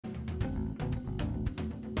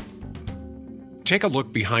Take a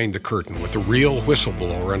look behind the curtain with the real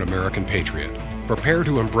whistleblower and American patriot. Prepare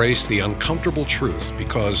to embrace the uncomfortable truth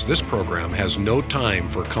because this program has no time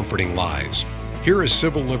for comforting lies. Here is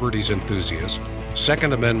civil liberties enthusiast,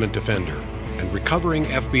 Second Amendment defender, and recovering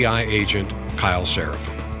FBI agent Kyle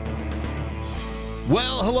Seraphin.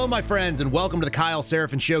 Well, hello, my friends, and welcome to the Kyle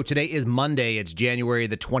Seraphin Show. Today is Monday. It's January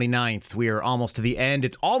the 29th. We are almost to the end.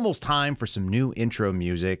 It's almost time for some new intro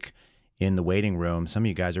music in the waiting room. Some of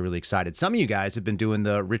you guys are really excited. Some of you guys have been doing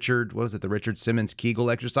the Richard Simmons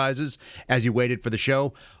Kegel exercises as you waited for the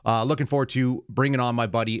show. Looking forward to bringing on my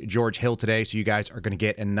buddy George Hill today, so you guys are going to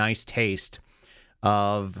get a nice taste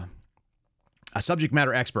of a subject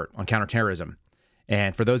matter expert on counterterrorism.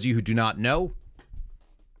 And for those of you who do not know,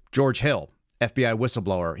 George Hill, FBI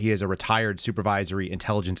whistleblower. He is a retired supervisory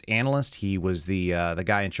intelligence analyst. He was the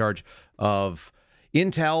guy in charge of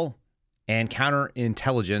intel and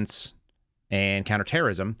counterintelligence and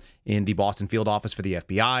counterterrorism in the Boston field office for the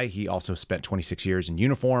FBI. He also spent 26 years in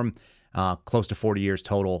uniform, close to 40 years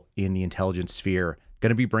total in the intelligence sphere. Going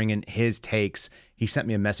to be bringing his takes. He sent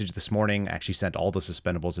me a message this morning, actually sent all the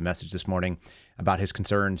suspendables a message this morning about his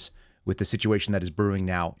concerns with the situation that is brewing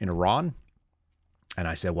now in Iran. And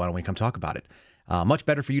I said, why don't we come talk about it? Much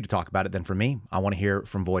better for you to talk about it than for me. I want to hear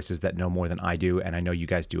from voices that know more than I do, and I know you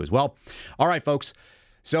guys do as well. All right, folks.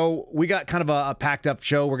 So we got kind of a packed up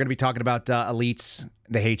show. We're going to be talking about elites.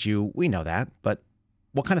 They hate you. We know that. But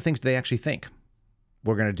what kind of things do they actually think?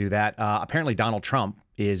 We're going to do that. Apparently, Donald Trump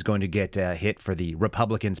is going to get hit for the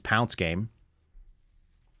Republicans' pounce game.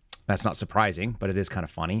 That's not surprising, but it is kind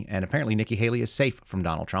of funny. And apparently, Nikki Haley is safe from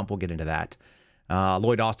Donald Trump. We'll get into that.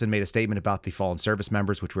 Lloyd Austin made a statement about the fallen service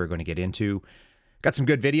members, which we're going to get into. Got some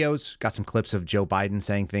good videos. Got some clips of Joe Biden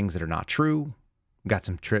saying things that are not true. Got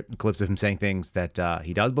some clips of him saying things that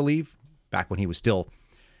he does believe, back when he was still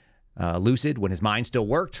lucid, when his mind still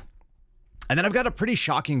worked. And then I've got a pretty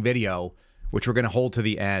shocking video, which we're going to hold to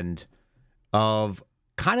the end, of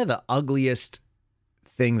kind of the ugliest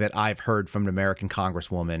thing that I've heard from an American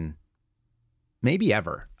congresswoman, maybe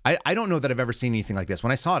ever. I don't know that I've ever seen anything like this.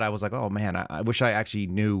 When I saw it, I was like, oh, man, I wish I actually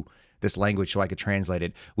knew this language so I could translate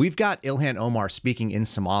it. We've got Ilhan Omar speaking in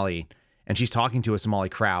Somali, and she's talking to a Somali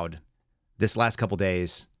crowd this last couple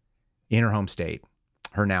days in her home state,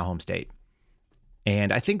 her now home state.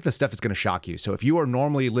 And I think the stuff is going to shock you. So if you are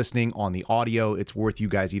normally listening on the audio, it's worth you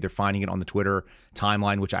guys either finding it on the Twitter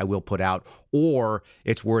timeline, which I will put out, or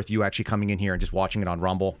it's worth you actually coming in here and just watching it on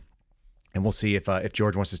Rumble. And we'll see if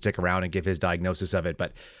George wants to stick around and give his diagnosis of it.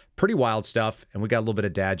 But pretty wild stuff. And we got a little bit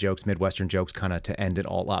of dad jokes, Midwestern jokes, kind of to end it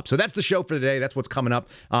all up. So that's the show for today. That's what's coming up.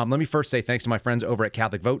 Let me first say thanks to my friends over at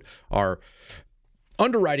Catholic Vote, our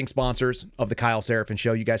underwriting sponsors of the Kyle Seraphin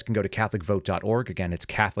Show. You guys can go to catholicvote.org. Again, it's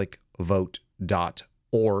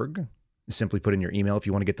catholicvote.org. Simply put in your email if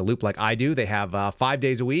you want to get the loop like I do. They have 5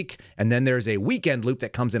 days a week, and then there's a weekend loop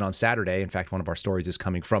that comes in on Saturday. In fact, one of our stories is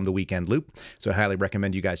coming from the weekend loop, so I highly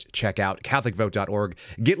recommend you guys check out catholicvote.org.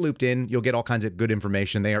 Get looped in. You'll get all kinds of good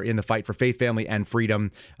information. They are in the fight for faith, family, and freedom,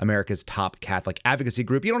 America's top Catholic advocacy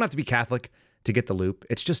group. You don't have to be Catholic to get the loop.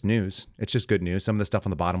 It's just news. It's just good news. Some of the stuff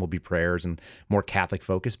on the bottom will be prayers and more Catholic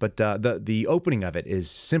focus, but the opening of it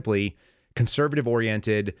is simply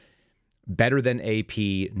conservative-oriented, better than AP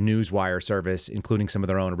Newswire service, including some of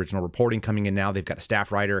their own original reporting coming in now. They've got a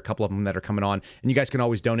staff writer, a couple of them that are coming on, and you guys can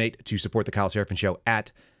always donate to support the Kyle Seraphin Show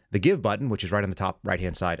at the Give button, which is right on the top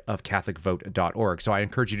right-hand side of catholicvote.org. So I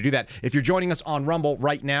encourage you to do that. If you're joining us on Rumble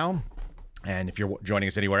right now, and if you're joining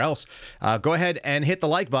us anywhere else, go ahead and hit the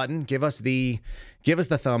like button. Give us the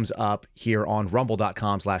thumbs up here on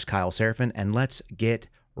rumble.com/Kyle Seraphin, and let's get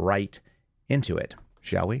right into it,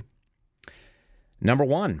 shall we? Number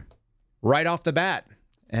one, right off the bat,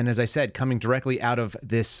 and as I said, coming directly out of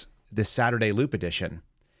this Saturday Loop edition,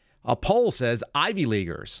 a poll says Ivy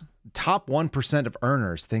Leaguers, top 1% of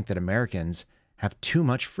earners, think that Americans have too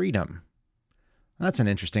much freedom. That's an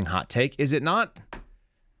interesting hot take, is it not?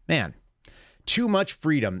 Man, too much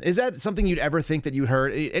freedom. Is that something you'd ever think that you'd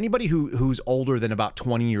heard? Anybody who's older than about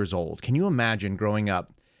 20 years old, can you imagine growing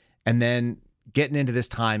up and then getting into this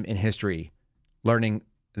time in history, learning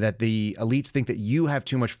that the elites think that you have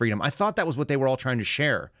too much freedom? I thought that was what they were all trying to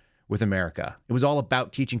share with America. It was all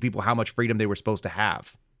about teaching people how much freedom they were supposed to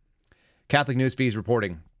have. Catholic News Feed is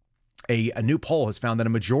reporting a new poll has found that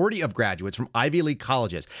a majority of graduates from Ivy League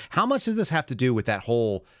colleges, how much does this have to do with that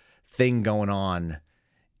whole thing going on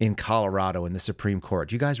in Colorado in the Supreme Court?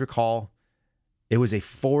 Do you guys recall? It was a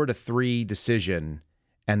 4-3 decision,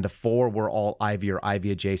 and the 4 were all Ivy or Ivy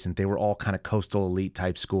adjacent. They were all kind of coastal elite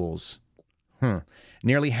type schools.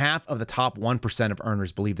 Nearly half of the top 1% of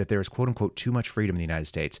earners believe that there is, quote unquote, too much freedom in the United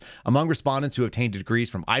States. Among respondents who obtained degrees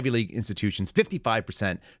from Ivy League institutions,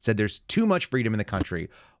 55% said there's too much freedom in the country,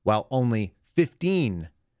 while only 15%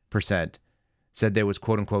 said there was,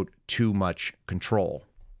 quote unquote, too much control.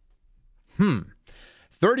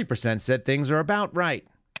 30% said things are about right,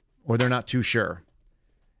 or they're not too sure.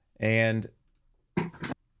 And,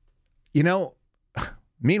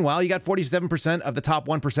 meanwhile, you got 47% of the top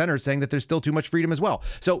 1%ers saying that there's still too much freedom as well.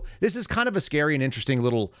 So this is kind of a scary and interesting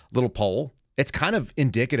little poll. It's kind of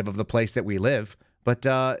indicative of the place that we live. But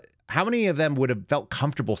how many of them would have felt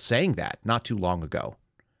comfortable saying that not too long ago?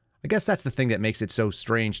 I guess that's the thing that makes it so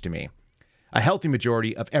strange to me. A healthy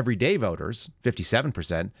majority of everyday voters,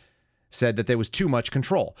 57%, said that there was too much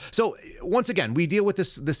control. So once again, we deal with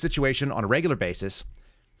this situation on a regular basis.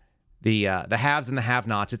 The haves and the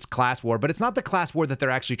have-nots, it's class war, but it's not the class war that they're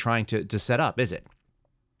actually trying to set up, is it?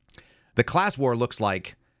 The class war looks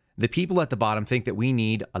like the people at the bottom think that we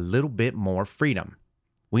need a little bit more freedom.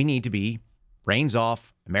 We need to be reins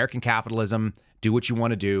off, American capitalism, do what you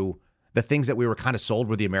want to do, the things that we were kind of sold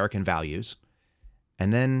were the American values.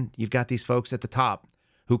 And then you've got these folks at the top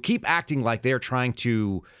who keep acting like they're trying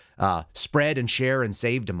to spread and share and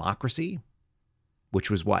save democracy,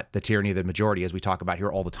 which was what? The tyranny of the majority, as we talk about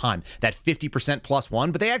here all the time. That 50% plus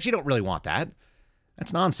one, but they actually don't really want that.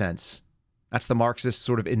 That's nonsense. That's the Marxist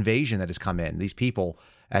sort of invasion that has come in. These people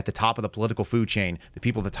at the top of the political food chain, the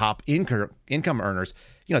people at the top income earners,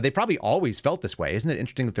 they probably always felt this way. Isn't it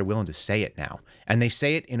interesting that they're willing to say it now? And they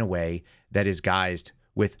say it in a way that is guised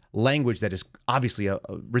with language that is obviously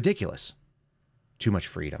ridiculous. Too much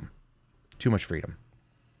freedom. Too much freedom.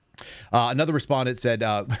 Another respondent said,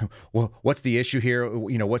 well, what's the issue here?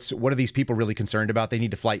 What are these people really concerned about? They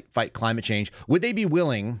need to fight climate change. Would they be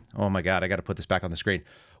willing? Oh my God, I got to put this back on the screen.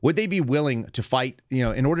 Would they be willing to fight,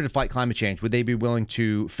 in order to fight climate change, would they be willing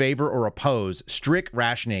to favor or oppose strict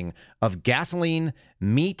rationing of gasoline,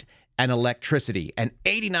 meat, and electricity? And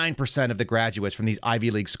 89% of the graduates from these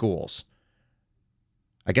Ivy League schools,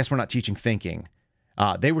 I guess we're not teaching thinking,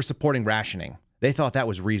 they were supporting rationing. They thought that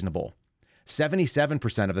was reasonable.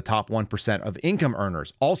 77% of the top 1% of income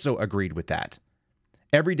earners also agreed with that.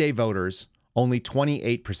 Everyday voters, only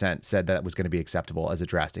 28% said that was going to be acceptable as a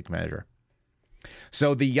drastic measure.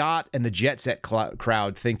 So the yacht and the jet set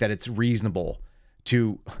crowd think that it's reasonable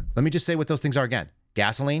to, let me just say what those things are again.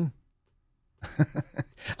 Gasoline,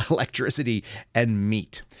 electricity, and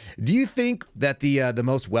meat. Do you think that the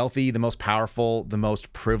most wealthy, the most powerful, the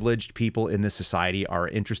most privileged people in this society are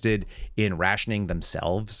interested in rationing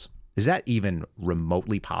themselves? Is that even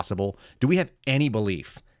remotely possible? Do we have any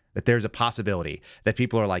belief that there's a possibility that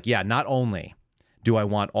people are like, yeah, not only do I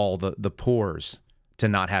want all the poors to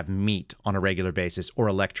not have meat on a regular basis or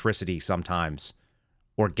electricity sometimes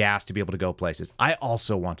or gas to be able to go places, I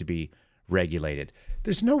also want to be regulated.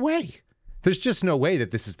 There's no way. There's just no way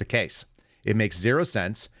that this is the case. It makes zero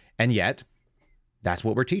sense. And yet that's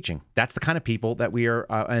what we're teaching. That's the kind of people that we are,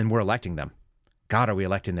 and we're electing them. God, are we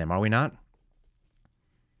electing them? Are we not?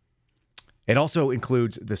 It also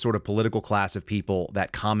includes the sort of political class of people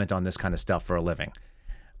that comment on this kind of stuff for a living.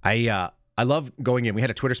 I love going in. We had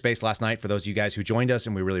a Twitter space last night for those of you guys who joined us,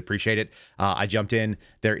 and we really appreciate it. I jumped in.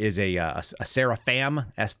 There is a Sarah Fam,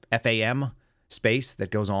 F-A-M space that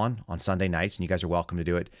goes on Sunday nights, and you guys are welcome to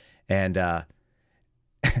do it. And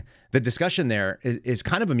the discussion there is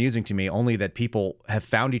kind of amusing to me, only that people have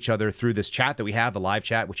found each other through this chat that we have, the live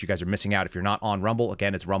chat, which you guys are missing out if you're not on Rumble.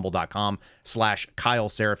 Again, it's rumble.com/Kyle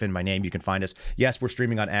Seraphin, my name. You can find us. Yes, we're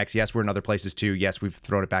streaming on X. Yes, we're in other places too. Yes, we've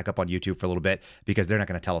thrown it back up on YouTube for a little bit because they're not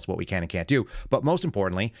going to tell us what we can and can't do. But most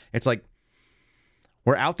importantly, it's like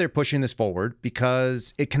we're out there pushing this forward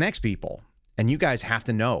because it connects people. And you guys have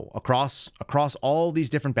to know across all these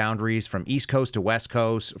different boundaries, from East Coast to West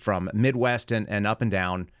Coast, from Midwest and up and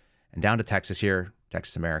down to Texas here,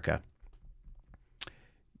 Texas America.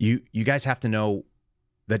 You guys have to know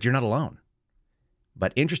that you're not alone.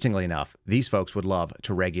 But interestingly enough, these folks would love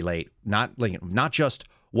to regulate not just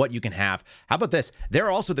what you can have. How about this?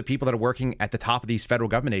 They're also the people that are working at the top of these federal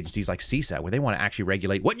government agencies like CISA, where they want to actually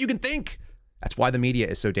regulate what you can think. That's why the media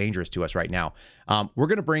is so dangerous to us right now. We're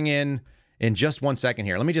going to bring in just 1 second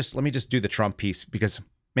here. Let me just do the Trump piece because,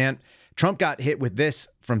 man, Trump got hit with this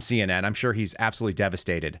from CNN. I'm sure he's absolutely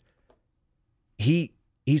devastated.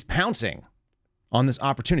 He's pouncing on this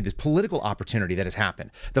opportunity, this political opportunity that has happened.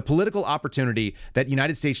 The political opportunity that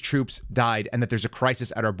United States troops died and that there's a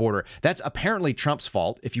crisis at our border. That's apparently Trump's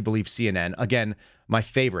fault, if you believe CNN. Again, my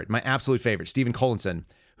absolute favorite, Stephen Collinson,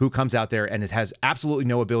 who comes out there and has absolutely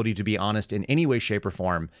no ability to be honest in any way, shape, or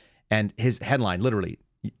form. And his headline, literally,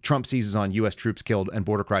 Trump seizes on U.S. troops killed and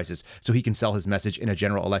border crisis so he can sell his message in a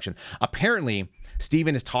general election. Apparently,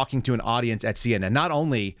 Stephen is talking to an audience at CNN. Not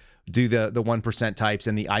only do the 1% types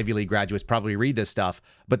and the Ivy League graduates probably read this stuff,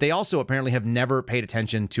 but they also apparently have never paid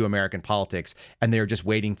attention to American politics, and they're just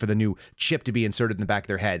waiting for the new chip to be inserted in the back of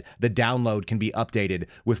their head. The download can be updated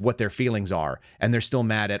with what their feelings are, and they're still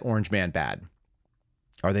mad at Orange Man bad.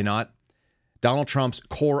 Are they not? Donald Trump's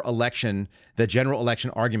core election, the general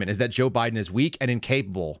election argument, is that Joe Biden is weak and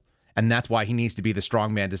incapable, and that's why he needs to be the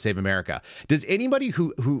strong man to save America. Does anybody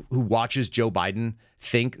who watches Joe Biden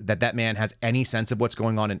think that man has any sense of what's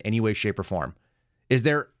going on in any way, shape, or form? Is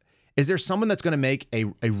there someone that's going to make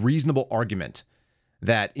a reasonable argument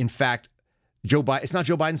that, in fact, it's not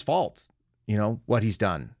Joe Biden's fault, what he's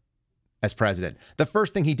done as president? The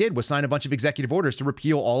first thing he did was sign a bunch of executive orders to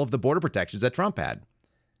repeal all of the border protections that Trump had.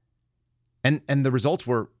 And the results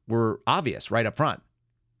were obvious right up front.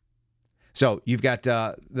 So you've got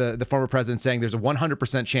the former president saying there's a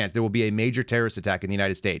 100% chance there will be a major terrorist attack in the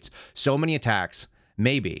United States. So many attacks,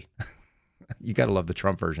 maybe. You got to love the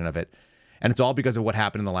Trump version of it. And it's all because of what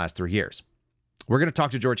happened in the last 3 years. We're going to talk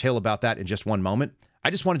to George Hill about that in just one moment. I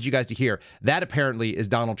just wanted you guys to hear that apparently is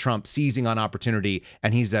Donald Trump seizing on opportunity,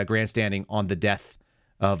 and he's grandstanding on the death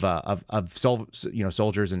of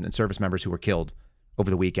soldiers and service members who were killed over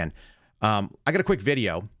the weekend. I got a quick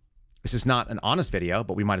video. This is not an honest video,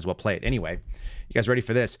 but we might as well play it anyway. You guys ready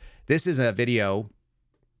for this? This is a video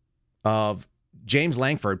of James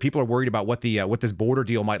Langford. People are worried about what this border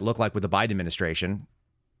deal might look like with the Biden administration.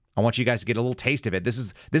 I want you guys to get a little taste of it.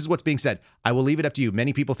 This is what's being said. I will leave it up to you.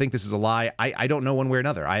 Many people think this is a lie. I don't know one way or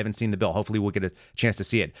another. I haven't seen the bill. Hopefully we'll get a chance to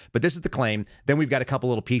see it. But this is the claim. Then we've got a couple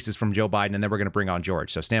little pieces from Joe Biden, and then we're going to bring on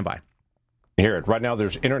George. So stand by. Hear it. Right now,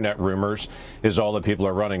 there's internet rumors is all that people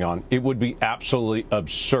are running on. It would be absolutely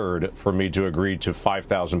absurd for me to agree to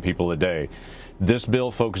 5,000 people a day. This bill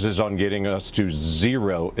focuses on getting us to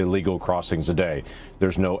 0 illegal crossings a day.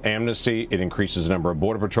 There's no amnesty. It increases the number of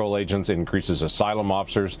Border Patrol agents. It increases asylum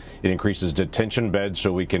officers. It increases detention beds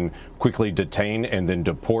so we can quickly detain and then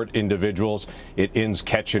deport individuals. It ends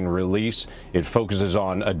catch and release. It focuses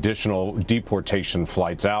on additional deportation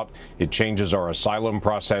flights out. It changes our asylum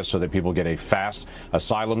process so that people get a fast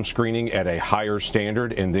asylum screening at a higher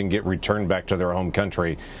standard and then get returned back to their home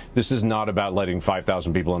country. This is not about letting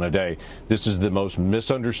 5,000 people in a day. This is the most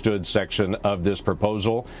misunderstood section of this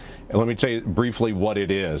proposal. And let me tell you briefly what it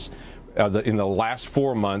is. In the last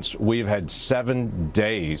 4 months, we've had 7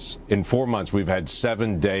 days. In 4 months, we've had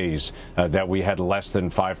 7 days that we had less than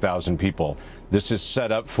 5,000 people. This is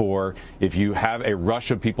set up for if you have a rush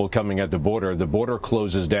of people coming at the border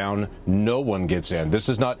closes down, no one gets in. This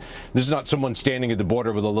is not someone standing at the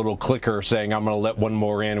border with a little clicker saying, I'm going to let one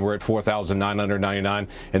more in, we're at 4,999,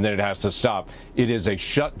 and then it has to stop. It is a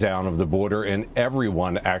shutdown of the border, and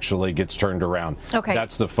everyone actually gets turned around. Okay.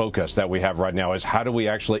 That's the focus that we have right now, is how do we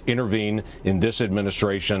actually intervene in this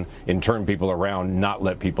administration and turn people around, not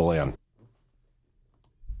let people in.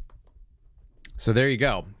 So there you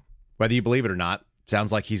go. Whether you believe it or not,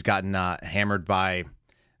 sounds like he's gotten hammered by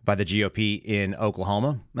the GOP in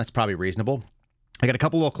Oklahoma. That's probably reasonable. I got a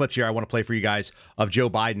couple little clips here I want to play for you guys of Joe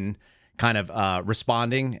Biden kind of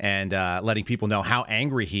responding and letting people know how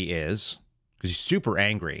angry he is, because he's super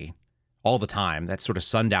angry all the time. That's sort of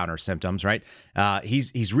sundowner symptoms, right?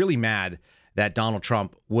 He's really mad that Donald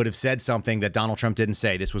Trump would have said something that Donald Trump didn't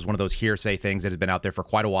say. This was one of those hearsay things that has been out there for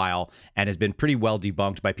quite a while and has been pretty well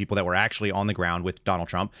debunked by people that were actually on the ground with Donald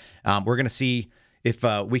Trump. We're going to see if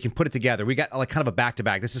we can put it together. We got like kind of a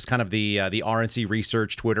back-to-back. This is kind of the RNC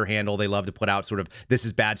Research Twitter handle. They love to put out sort of this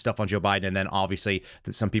is bad stuff on Joe Biden, and then obviously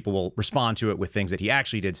some people will respond to it with things that he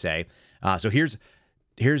actually did say. So here's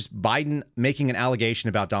Biden making an allegation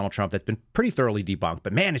about Donald Trump that's been pretty thoroughly debunked,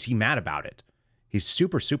 but man, is he mad about it. He's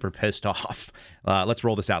super, super pissed off. Let's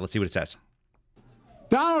roll this out. Let's see what it says.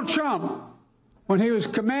 Donald Trump, when he was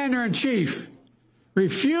commander-in-chief,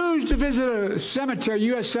 refused to visit a cemetery,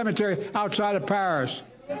 U.S. cemetery outside of Paris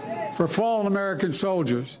for fallen American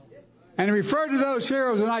soldiers. And he referred to those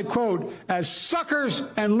heroes, and I quote, as suckers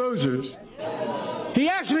and losers. He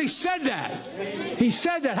actually said that. He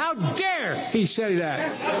said that. How dare he say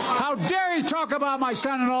that? How dare he talk about my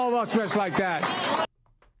son and all of us like that?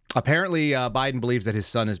 Apparently, Biden believes that his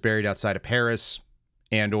son is buried outside of Paris,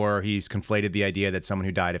 and or he's conflated the idea that someone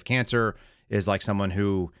who died of cancer is like someone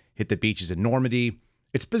who hit the beaches in Normandy.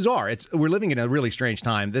 It's bizarre. We're living in a really strange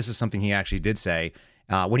time. This is something he actually did say,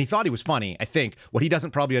 When he thought he was funny, I think what he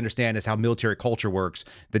doesn't probably understand is how military culture works,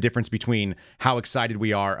 the difference between how excited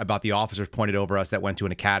we are about the officers pointed over us that went to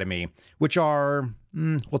an academy, which are,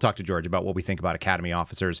 we'll talk to George about what we think about academy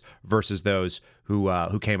officers versus those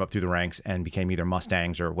who came up through the ranks and became either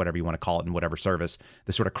Mustangs or whatever you want to call it in whatever service,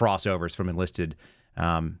 the sort of crossovers from enlisted.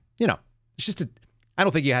 It's just I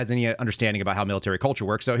don't think he has any understanding about how military culture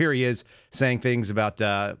works. So here he is saying things about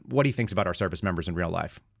what he thinks about our service members in real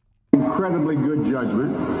life. Incredibly good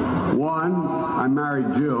judgment. One, I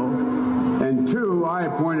married Jill. And two, I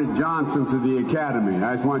appointed Johnson to the academy.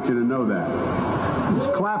 I just want you to know that.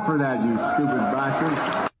 Just clap for that, you stupid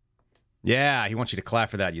bastards. Yeah, he wants you to clap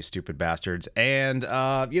for that, you stupid bastards. And,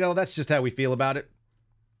 that's just how we feel about it.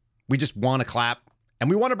 We just want to clap. And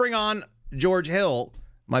we want to bring on George Hill,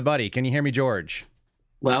 my buddy. Can you hear me, George?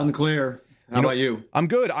 Loud and clear. How about you? I'm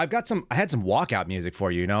good. I had some walkout music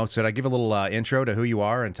for you, So I give a little intro to who you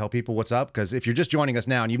are and tell people what's up? Because if you're just joining us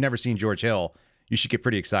now and you've never seen George Hill, you should get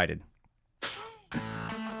pretty excited.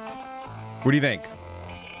 What do you think?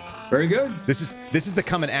 Very good. This is the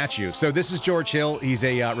coming at you. So this is George Hill. He's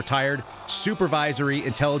a retired supervisory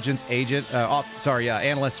intelligence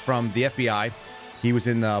analyst from the FBI. He was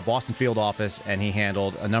in the Boston field office and he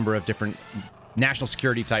handled a number of different national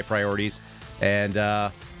security type priorities. And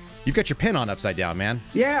you've got your pin on upside down, man.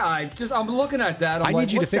 Yeah, I'm looking at that. I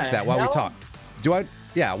need you to fix that while we talk. Do I?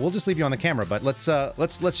 Yeah, we'll just leave you on the camera, but let's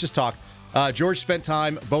just talk. George spent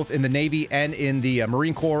time both in the Navy and in the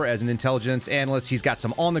Marine Corps as an intelligence analyst. He's got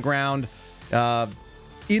some on the ground,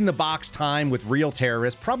 in the box time with real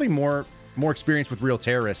terrorists. Probably more experience with real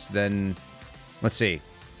terrorists than, let's see,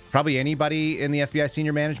 probably anybody in the FBI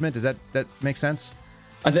senior management. Does that make sense?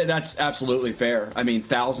 I think that's absolutely fair. I mean,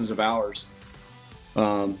 thousands of hours.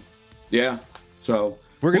 Yeah. So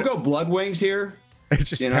we'll go blood wings here.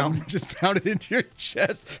 Just pound it into your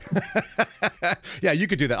chest. Yeah, you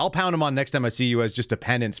could do that. I'll pound them on next time I see you as just a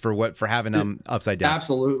penance for having them upside down.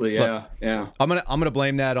 Absolutely, yeah. Look, yeah. I'm gonna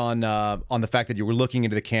blame that on the fact that you were looking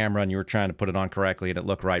into the camera and you were trying to put it on correctly and it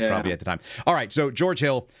looked right probably at the time. All right, so George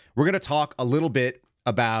Hill, we're gonna talk a little bit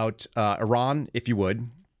about Iran, if you would.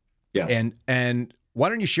 Yes. And why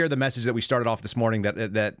don't you share the message that we started off this morning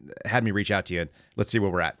that had me reach out to you? Let's see where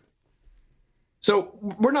we're at. So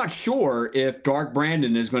we're not sure if Dark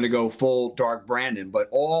Brandon is going to go full Dark Brandon, but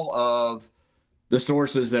all of the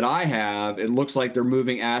sources that I have, it looks like they're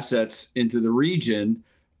moving assets into the region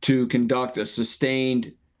to conduct a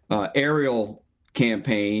sustained aerial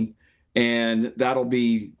campaign, and that'll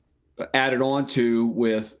be added on to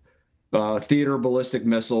with theater ballistic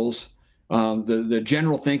missiles. The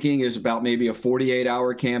general thinking is about maybe a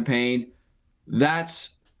 48-hour campaign.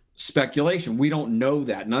 That's speculation. We don't know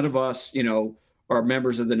that. None of us, are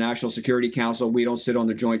members of the National Security Council. We don't sit on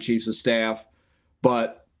the Joint Chiefs of Staff.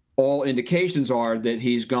 But all indications are that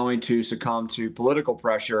he's going to succumb to political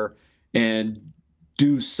pressure and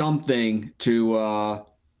do something to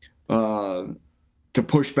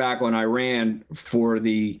push back on Iran for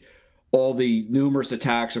all the numerous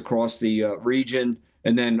attacks across the region.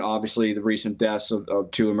 And then, obviously, the recent deaths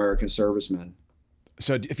of 2 American servicemen.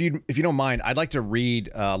 So if you don't mind, I'd like to read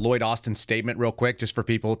Lloyd Austin's statement real quick, just for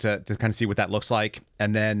people to kind of see what that looks like.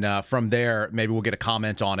 And then from there, maybe we'll get a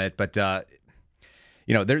comment on it. But,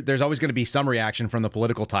 there's always going to be some reaction from the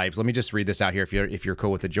political types. Let me just read this out here if you're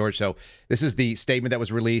cool with it, George. So this is the statement that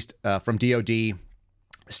was released from DOD,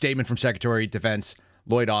 statement from Secretary of Defense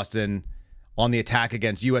Lloyd Austin on the attack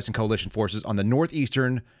against U.S. and coalition forces on the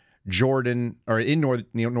northeastern Jordan, or in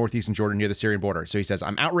northeastern Jordan near the Syrian border. So he says,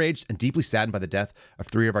 I'm outraged and deeply saddened by the death of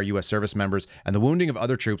 3 of our U.S. service members and the wounding of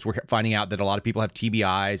other troops. We're finding out that a lot of people have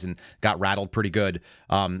TBIs and got rattled pretty good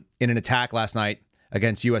in an attack last night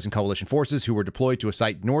against U.S. and coalition forces who were deployed to a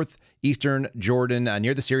site northeastern Jordan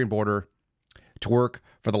near the Syrian border to work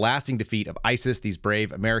for the lasting defeat of ISIS. These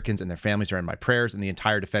brave Americans and their families are in my prayers, and the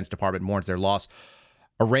entire Defense Department mourns their loss.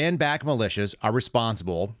 Iran-backed militias are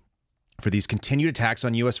responsible for these continued attacks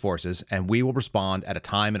on U.S. forces, and we will respond at a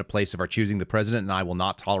time and a place of our choosing. The president and I will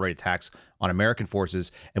not tolerate attacks on American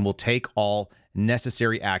forces and will take all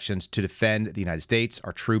necessary actions to defend the United States,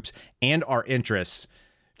 our troops, and our interests.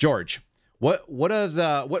 George, what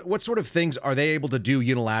sort of things are they able to do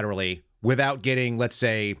unilaterally without getting, let's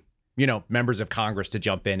say, members of Congress to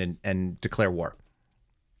jump in and declare war?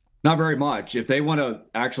 Not very much. If they want to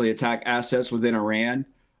actually attack assets within Iran,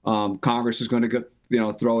 Congress is going to go,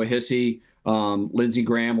 throw a hissy. Lindsey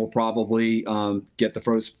Graham will probably get the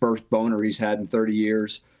first boner he's had in 30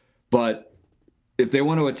 years. But if they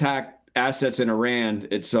want to attack assets in Iran,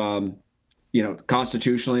 it's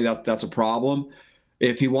constitutionally that's a problem.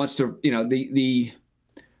 If he wants to,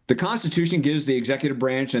 the the Constitution gives the executive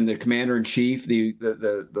branch and the commander in chief the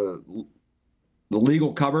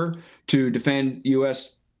legal cover to defend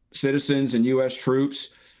U.S. citizens and U.S. troops.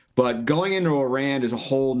 But going into Iran is a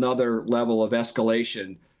whole nother level of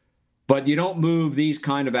escalation. But you don't move these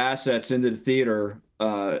kind of assets into the theater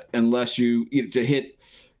unless you to hit,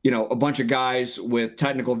 a bunch of guys with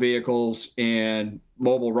technical vehicles and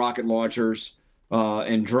mobile rocket launchers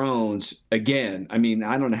and drones. Again, I mean,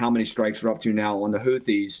 I don't know how many strikes we're up to now on the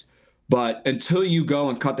Houthis, but until you go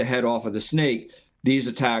and cut the head off of the snake, these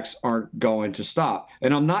attacks aren't going to stop.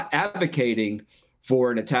 And I'm not advocating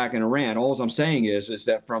for an attack in Iran. All I'm saying is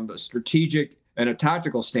that from a strategic and a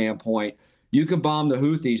tactical standpoint, you can bomb the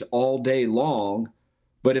Houthis all day long,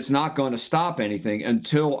 but it's not going to stop anything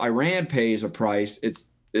until Iran pays a price.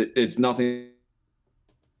 It's nothing.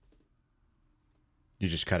 You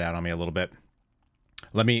just cut out on me a little bit.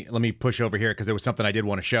 Let me push over here because there was something I did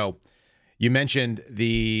want to show. You mentioned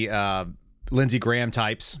the Lindsey Graham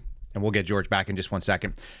types, and we'll get George back in just one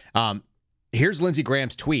second. Here's Lindsey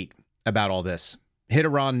Graham's tweet about all this. Hit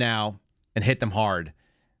Iran now and hit them hard.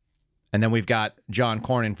 And then we've got John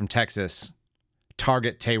Cornyn from Texas.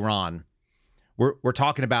 Target Tehran. We're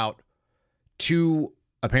talking about two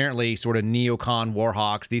apparently sort of neocon war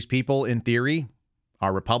hawks. These people, in theory,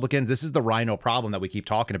 are Republicans. This is the rhino problem that we keep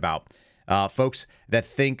talking about. Folks that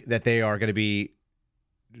think that they are going to be,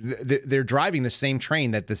 they're driving the same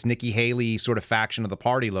train that this Nikki Haley sort of faction of the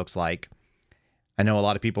party looks like. I know a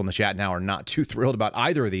lot of people in the chat now are not too thrilled about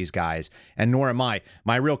either of these guys, and nor am I.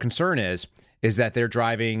 My real concern is that they're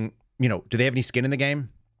driving, do they have any skin in the game?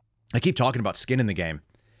 I keep talking about skin in the game.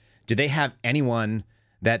 Do they have anyone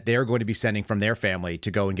that they're going to be sending from their family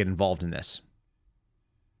to go and get involved in this?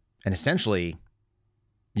 And essentially,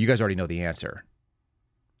 you guys already know the answer.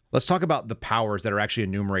 Let's talk about the powers that are actually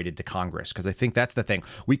enumerated to Congress, because I think that's the thing.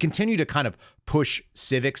 We continue to kind of push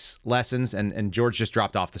civics lessons, and George just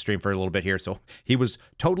dropped off the stream for a little bit here, so he was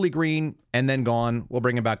totally green and then gone. We'll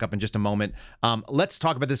bring him back up in just a moment. Let's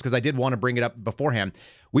talk about this because I did want to bring it up beforehand.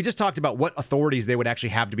 We just talked about what authorities they would actually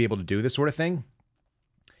have to be able to do this sort of thing,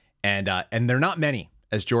 and they're not many,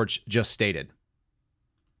 as George just stated.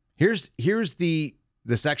 Here's the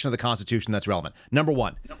section of the Constitution that's relevant. Number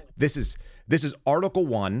one, this is Article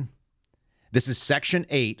 1. This is Section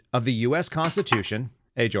 8 of the U.S. Constitution.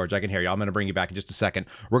 Hey, George, I can hear you. I'm going to bring you back in just a second.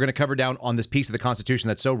 We're going to cover down on this piece of the Constitution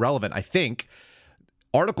that's so relevant, I think.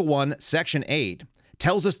 Article 1, Section 8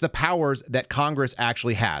 tells us the powers that Congress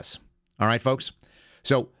actually has. All right, folks?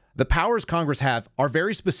 So the powers Congress have are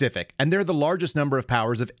very specific, and they're the largest number of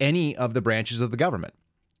powers of any of the branches of the government.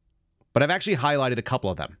 But I've actually highlighted a couple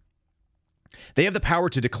of them. They have the power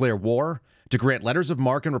to declare war, to grant letters of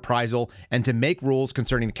marque and reprisal, and to make rules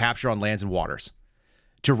concerning the capture on lands and waters,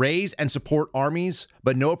 to raise and support armies,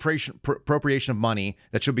 but no appropriation of money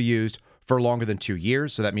that should be used for longer than 2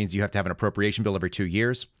 years. So that means you have to have an appropriation bill every 2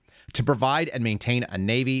 years, to provide and maintain a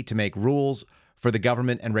navy, to make rules for the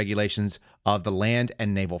government and regulations of the land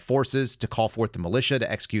and naval forces, to call forth the militia,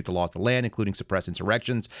 to execute the laws of the land, including suppress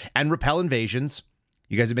insurrections and repel invasions.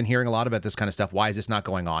 You guys have been hearing a lot about this kind of stuff. Why is this not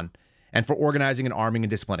going on? And for organizing and arming and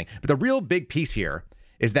disciplining. But the real big piece here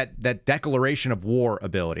is that declaration of war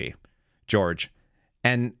ability, George.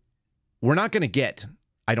 And we're not going to get,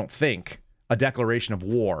 I don't think, a declaration of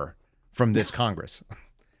war from this Congress.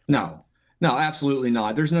 No, absolutely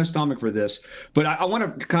not. There's no stomach for this. But I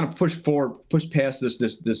want to kind of push past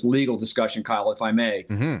this legal discussion, Kyle, if I may.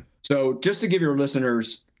 Mm-hmm. So just to give your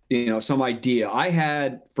listeners, some idea, I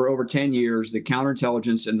had for over 10 years the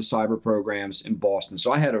counterintelligence and the cyber programs in Boston.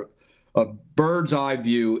 So I had a bird's eye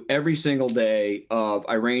view every single day of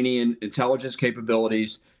Iranian intelligence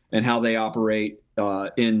capabilities and how they operate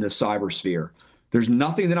in the cyber sphere. There's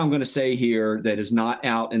nothing that I'm going to say here that is not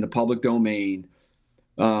out in the public domain.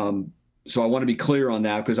 So I want to be clear on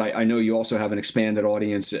that because I know you also have an expanded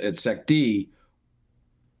audience at SecD.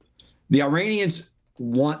 The Iranians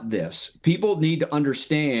want this. People need to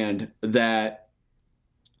understand that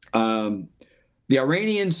the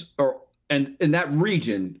Iranians are, and in that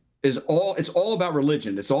region, it's all about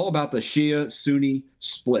religion. It's all about the Shia-Sunni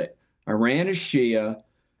split. Iran is Shia.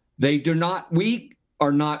 We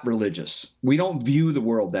are not religious. We don't view the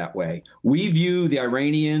world that way. We view the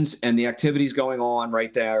Iranians and the activities going on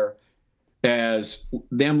right there as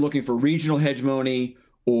them looking for regional hegemony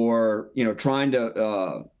or, trying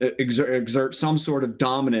to exert some sort of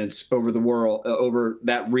dominance over the world, over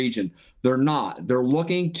that region. They're not. They're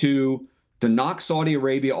looking to knock Saudi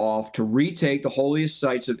Arabia off, to retake the holiest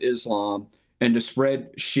sites of Islam, and to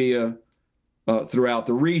spread Shia throughout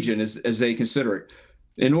the region as they consider it.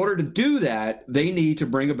 In order to do that, they need to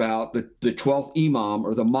bring about the 12th Imam,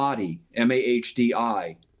 or the Mahdi,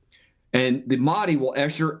 M-A-H-D-I. And the Mahdi will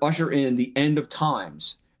usher in the end of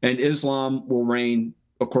times, and Islam will reign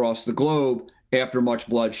across the globe after much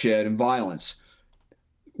bloodshed and violence.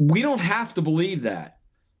 We don't have to believe that.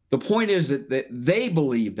 The point is that they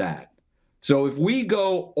believe that. So if we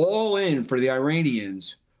go all in for the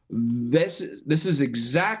Iranians, this is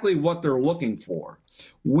exactly what they're looking for.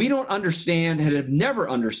 We don't understand and have never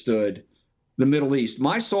understood the Middle East.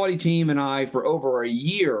 My Saudi team and I, for over a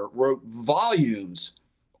year, wrote volumes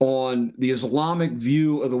on the Islamic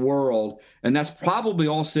view of the world, and that's probably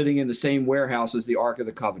all sitting in the same warehouse as the Ark of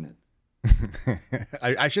the Covenant.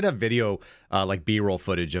 I should have video, like B-roll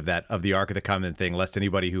footage of the Ark of the Covenant thing, lest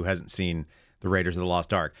anybody who hasn't seen the Raiders of the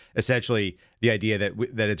Lost Ark. Essentially, the idea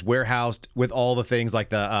that it's warehoused with all the things like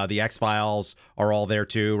the X-Files are all there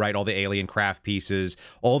too, right? All the alien craft pieces,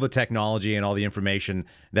 all the technology and all the information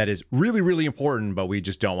that is really, really important, but we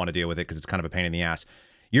just don't want to deal with it because it's kind of a pain in the ass.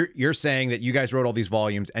 You're saying that you guys wrote all these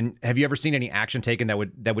volumes, and have you ever seen any action taken that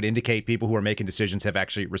would indicate people who are making decisions have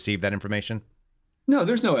actually received that information? No,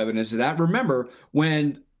 there's no evidence of that. Remember,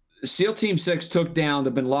 when SEAL Team 6 took down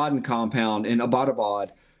the bin Laden compound in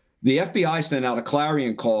Abbottabad, the FBI sent out a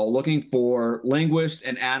clarion call looking for linguists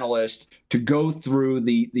and analysts to go through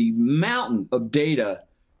the mountain of data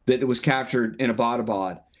that was captured in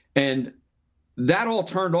Abbottabad. And that all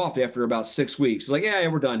turned off after about 6 weeks. Like, yeah,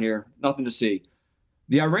 we're done here. Nothing to see.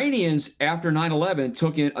 The Iranians, after 9/11,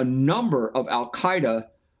 took in a number of al-Qaeda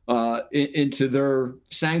into their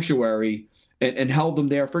sanctuary and held them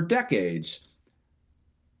there for decades.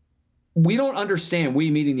 We don't understand,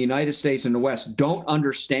 we meaning the United States and the West, don't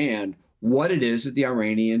understand what it is that the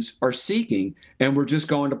Iranians are seeking. And we're just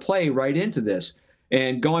going to play right into this.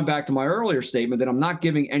 And going back to my earlier statement that I'm not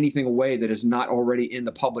giving anything away that is not already in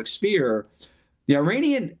the public sphere, the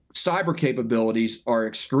Iranian cyber capabilities are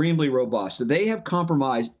extremely robust. They have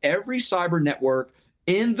compromised every cyber network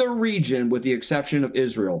in the region with the exception of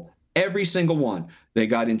Israel. Every single one. They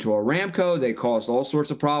got into Aramco. They caused all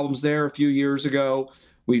sorts of problems there a few years ago.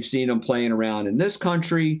 We've seen them playing around in this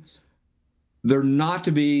country. They're not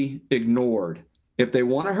to be ignored. If they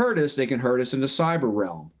want to hurt us, they can hurt us in the cyber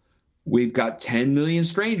realm. We've got 10 million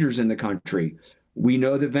strangers in the country. We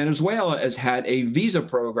know that Venezuela has had a visa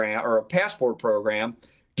program or a passport program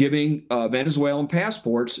giving Venezuelan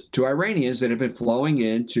passports to Iranians that have been flowing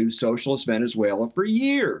into socialist Venezuela for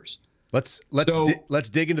years. Let's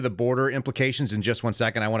dig into the border implications in just 1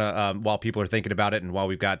 second. I want to, while people are thinking about it, and while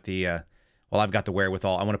we've got I've got the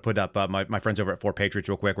wherewithal, I want to put up my friends over at 4 Patriots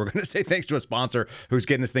real quick. We're going to say thanks to a sponsor who's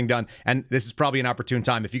getting this thing done. And this is probably an opportune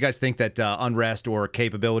time. If you guys think that unrest or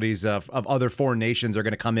capabilities of other foreign nations are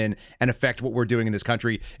going to come in and affect what we're doing in this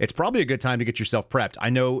country, it's probably a good time to get yourself prepped. I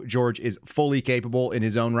know George is fully capable in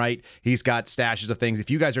his own right. He's got stashes of things. If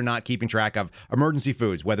you guys are not keeping track of emergency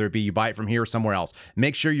foods, whether it be you buy it from here or somewhere else,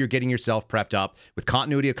 make sure you're getting yourself prepped up with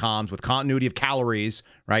continuity of comms, with continuity of calories,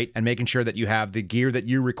 right? And making sure that you have the gear that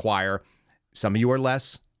you require. Some of you are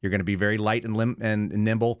less. You're going to be very light and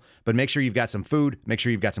nimble, but make sure you've got some food. Make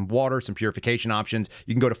sure you've got some water, some purification options.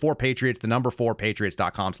 You can go to 4Patriots, the number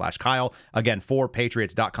 4patriots.com/Kyle. Again,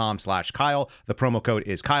 4patriots.com/Kyle. The promo code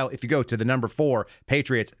is Kyle. If you go to the number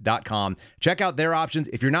 4patriots.com, check out their options.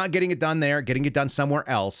 If you're not getting it done there, getting it done somewhere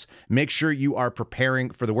else, make sure you are preparing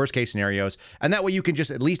for the worst case scenarios. And that way you can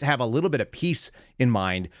just at least have a little bit of peace in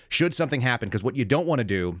mind should something happen. Because what you don't want to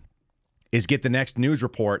do is get the next news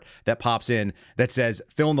report that pops in that says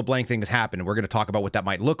fill in the blank thing has happened. And we're going to talk about what that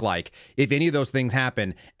might look like. If any of those things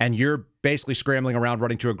happen and you're basically scrambling around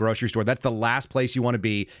running to a grocery store, that's the last place you want to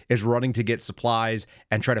be, is running to get supplies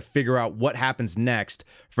and try to figure out what happens next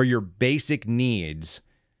for your basic needs.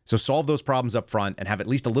 So solve those problems up front and have at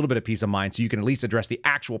least a little bit of peace of mind so you can at least address the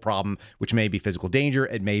actual problem, which may be physical danger.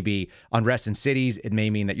 It may be unrest in cities. It may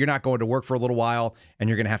mean that you're not going to work for a little while and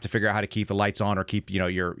you're going to have to figure out how to keep the lights on or keep,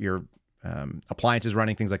 your appliances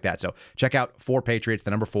running, things like that. So check out 4Patriots,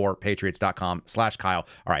 the number 4patriots.com/Kyle.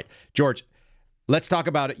 All right, George, let's talk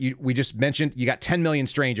about it. We just mentioned you got 10 million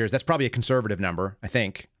strangers. That's probably a conservative number, I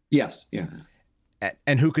think. Yes. Yeah.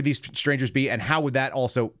 And who could these strangers be? And how would that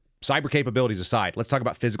also, cyber capabilities aside, let's talk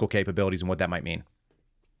about physical capabilities and what that might mean.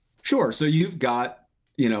 Sure. So you've got,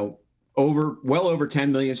 well over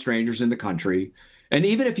 10 million strangers in the country. And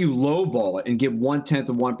even if you lowball it and give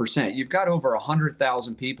 0.1%, you've got over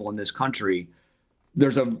 100,000 people in this country.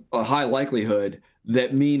 There's a high likelihood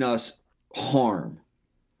that mean us harm.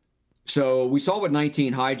 So we saw what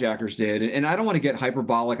 19 hijackers did. And I don't want to get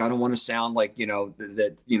hyperbolic. I don't want to sound like, a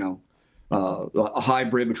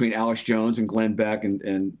hybrid between Alex Jones and Glenn Beck.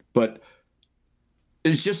 But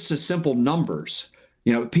it's just the simple numbers.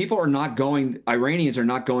 Iranians are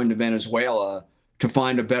not going to Venezuela to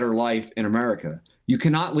find a better life in America. You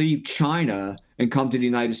cannot leave China and come to the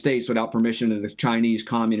United States without permission of the Chinese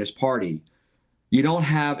Communist Party. You don't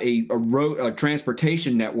have a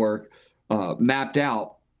transportation network mapped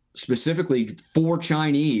out specifically for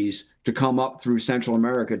Chinese to come up through Central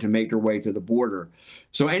America to make their way to the border.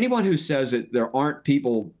 So anyone who says that there aren't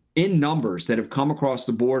people in numbers that have come across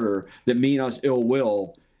the border that mean us ill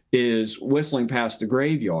will is whistling past the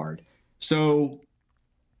graveyard. So,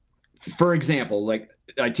 for example, like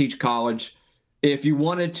I teach college, if you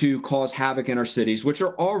wanted to cause havoc in our cities, which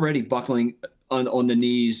are already buckling on the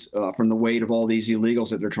knees from the weight of all these illegals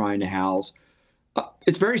that they're trying to house,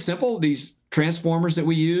 it's very simple. These transformers that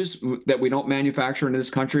we use that we don't manufacture in this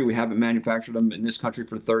country, we haven't manufactured them in this country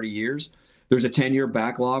for 30 years. There's a 10-year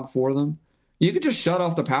backlog for them. You could just shut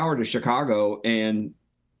off the power to Chicago and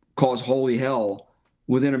cause holy hell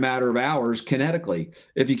within a matter of hours kinetically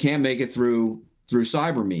if you can't make it through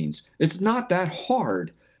cyber means. It's not that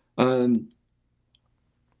hard.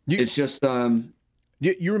 It's just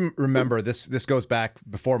you remember this goes back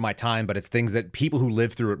before my time, but it's things that people who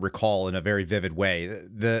live through it recall in a very vivid way.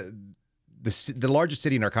 The largest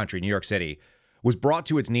city in our country, New York City, was brought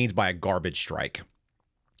to its knees by a garbage strike.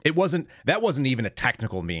 That wasn't even a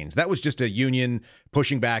technical means. That was just a union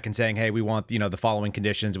pushing back and saying, hey, we want, the following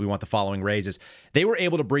conditions. We want the following raises. They were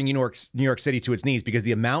able to bring New York City to its knees because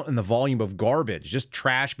the amount and the volume of garbage, just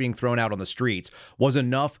trash being thrown out on the streets, was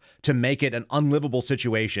enough to make it an unlivable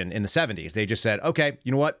situation in the 70s. They just said, okay,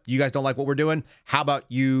 you know what? You guys don't like what we're doing? How about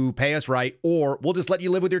you pay us right, or we'll just let you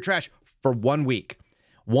live with your trash for 1 week.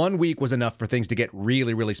 1 week was enough for things to get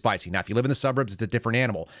really, really spicy. Now, if you live in the suburbs, it's a different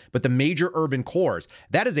animal. But the major urban cores,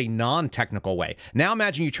 that is a non-technical way. Now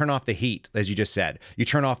imagine you turn off the heat, as you just said. You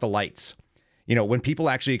turn off the lights. When people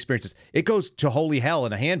actually experience this, it goes to holy hell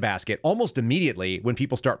in a handbasket almost immediately when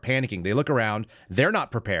people start panicking. They look around. They're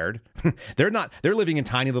not prepared. They're living in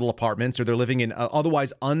tiny little apartments, or they're living in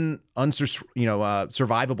otherwise survivable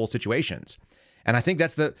situations. And I think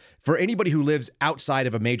that's for anybody who lives outside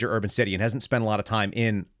of a major urban city and hasn't spent a lot of time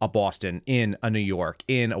in a Boston, in a New York,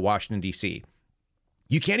 in a Washington, D.C.,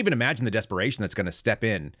 you can't even imagine the desperation that's going to step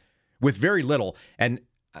in with very little. And,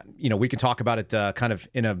 we can talk about it kind of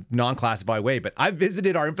in a non-classified way, but I've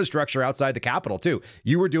visited our infrastructure outside the Capitol too.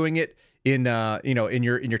 You were doing it in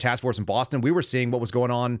your task force in Boston. We were seeing what was going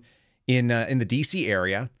on in the D.C.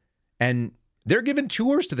 area, and they're giving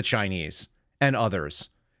tours to the Chinese and others.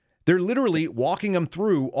 They're literally walking them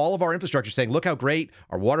through all of our infrastructure, saying, look how great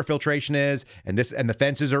our water filtration is, and the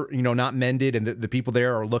fences are, not mended, and the people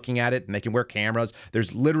there are looking at it, and they can wear cameras.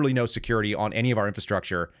 There's literally no security on any of our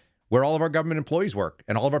infrastructure where all of our government employees work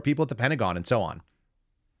and all of our people at the Pentagon and so on.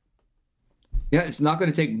 Yeah, it's not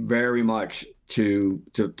going to take very much to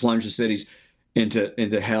plunge the cities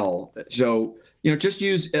into hell. So, just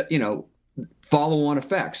use, follow-on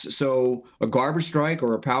effects. So a garbage strike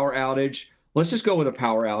or a power outage. Let's just go with a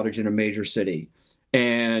power outage in a major city.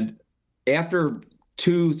 And after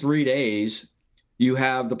 2-3 days, you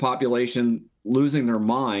have the population losing their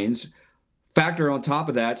minds. Factor on top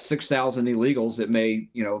of that 6,000 illegals that may,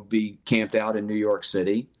 be camped out in New York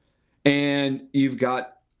City. And you've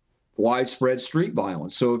got widespread street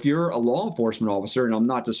violence. So if you're a law enforcement officer, and I'm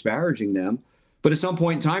not disparaging them, but at some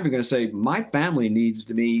point in time, you're going to say, my family needs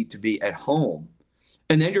me to be at home.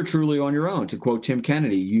 And then you're truly on your own. To quote Tim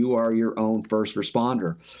Kennedy, you are your own first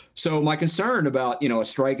responder. So my concern about, a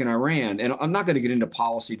strike in Iran, and I'm not going to get into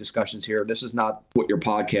policy discussions here. This is not what your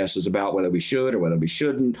podcast is about, whether we should or whether we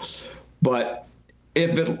shouldn't. But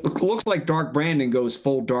if it looks like Dark Brandon goes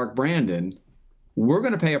full Dark Brandon, we're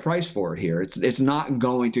going to pay a price for it here. It's not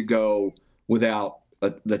going to go without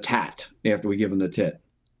the tat after we give them the tit.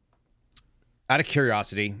 Out of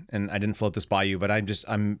curiosity, and I didn't float this by you, but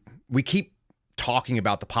we keep talking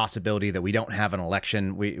about the possibility that we don't have an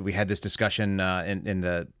election. We had this discussion in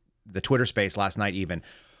the Twitter space last night even.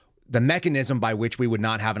 The mechanism by which we would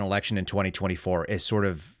not have an election in 2024 is sort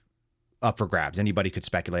of up for grabs. Anybody could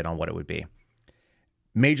speculate on what it would be.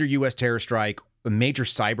 Major U.S. terror strike, a major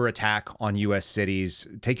cyber attack on U.S. cities,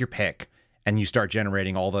 take your pick, and you start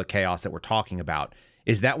generating all the chaos that we're talking about.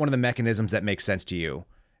 Is that one of the mechanisms that makes sense to you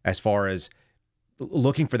as far as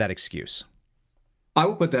looking for that excuse? I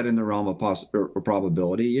would put that in the realm of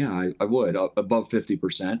probability. Yeah, I would, above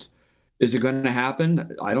 50%. Is it going to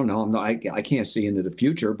happen? I don't know. I can't see into the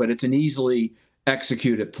future, but it's an easily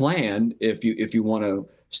executed plan if you want to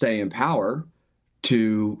stay in power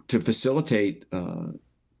to facilitate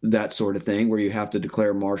that sort of thing, where you have to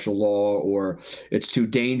declare martial law, or it's too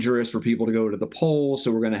dangerous for people to go to the polls,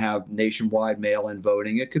 so we're going to have nationwide mail-in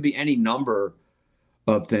voting. It could be any number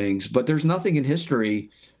of things, but there's nothing in history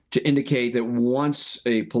to indicate that once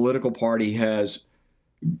a political party has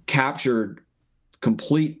captured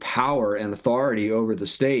complete power and authority over the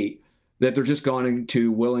state that they're just going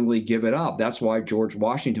to willingly give it up. That's why George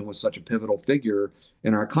Washington was such a pivotal figure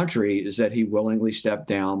in our country, is that he willingly stepped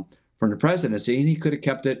down from the presidency, and he could have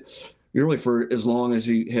kept it really for as long as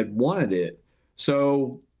he had wanted it.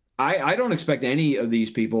 So I don't expect any of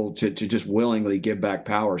these people to just willingly give back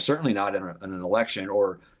power, certainly not in an election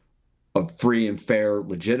or a free and fair,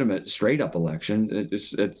 legitimate, straight-up election.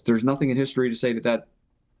 There's nothing in history to say that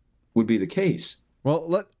would be the case. Well,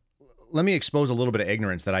 let me expose a little bit of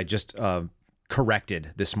ignorance that I just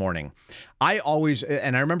corrected this morning. I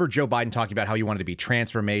remember Joe Biden talking about how he wanted to be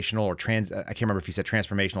transformational or I can't remember if he said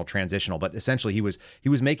transformational, transitional, but essentially he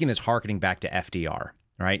was making this hearkening back to FDR,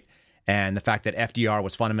 right? And the fact that FDR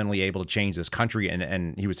was fundamentally able to change this country,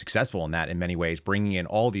 and he was successful in that in many ways, bringing in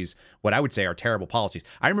all these, what I would say are terrible policies.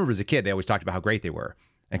 I remember as a kid, they always talked about how great they were.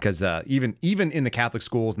 And because even in the Catholic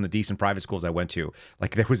schools and the decent private schools I went to,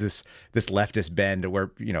 like there was this leftist bend where,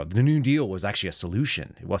 the New Deal was actually a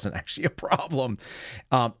solution. It wasn't actually a problem.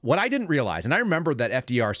 What I didn't realize, and I remember that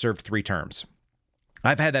FDR served 3 terms.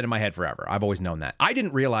 I've had that in my head forever. I've always known that. I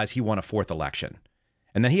didn't realize he won a 4th election.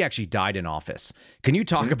 And then he actually died in office. Can you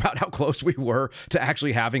talk about how close we were to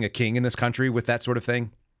actually having a king in this country with that sort of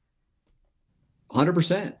thing?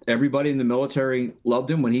 100%. Everybody in the military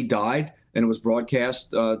loved him when he died, and it was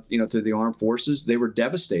broadcast, to the armed forces. They were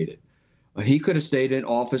devastated. He could have stayed in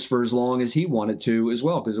office for as long as he wanted to as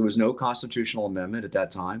well, because there was no constitutional amendment at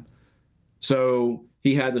that time. So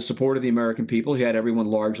he had the support of the American people. He had everyone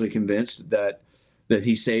largely convinced that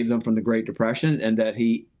he saved them from the Great Depression and that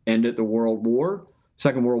he ended the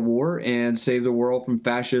Second World War, and saved the world from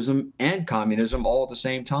fascism and communism all at the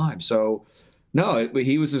same time. So, no,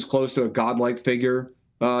 he was as close to a godlike figure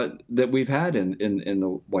that we've had in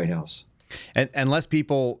the White House. And less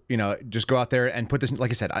people, just go out there and put this, like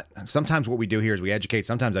I said, sometimes what we do here is we educate.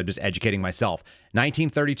 Sometimes I'm just educating myself.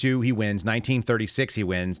 1932, he wins. 1936, he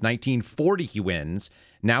wins. 1940, he wins.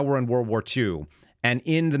 Now we're in World War II. And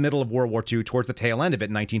in the middle of World War II, towards the tail end of it,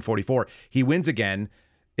 in 1944, he wins again,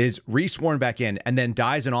 is re-sworn back in, and then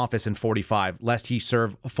dies in office in 45, lest he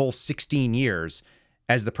serve a full 16 years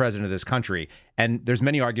as the president of this country. And there's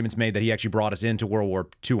many arguments made that he actually brought us into World War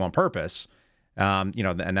II on purpose. And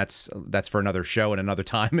that's for another show and another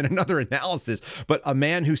time and another analysis. But a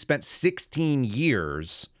man who spent 16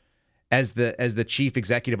 years as the chief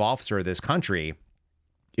executive officer of this country,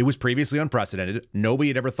 it was previously unprecedented. Nobody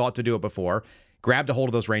had ever thought to do it before. Grabbed a hold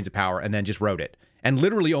of those reins of power and then just wrote it. And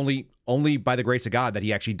literally only by the grace of God that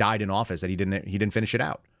he actually died in office, that he didn't finish it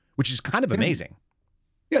out, which is kind of amazing.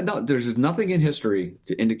 Yeah, no, there's nothing in history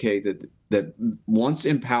to indicate that once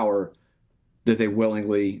in power, that they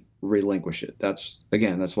willingly relinquish it. That's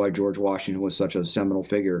why George Washington was such a seminal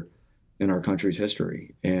figure in our country's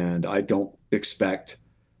history. And I don't expect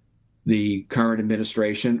the current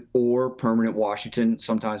administration or permanent Washington,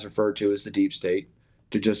 sometimes referred to as the deep state,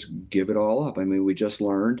 to just give it all up. I mean, we just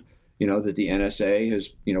learned that the NSA has,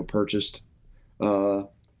 purchased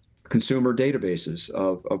consumer databases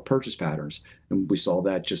of purchase patterns. And we saw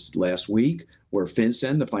that just last week where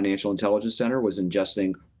FinCEN, the Financial Intelligence Center, was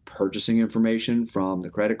ingesting purchasing information from the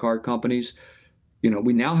credit card companies.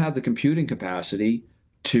 We now have the computing capacity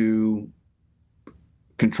to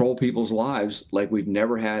control people's lives like we've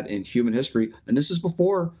never had in human history. And this is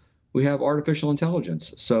before we have artificial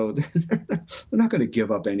intelligence. So they're not going to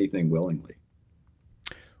give up anything willingly.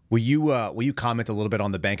 Will you comment a little bit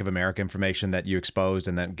on the Bank of America information that you exposed,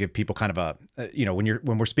 and then give people kind of a,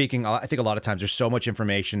 when we're speaking, I think a lot of times there's so much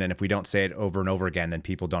information, and if we don't say it over and over again, then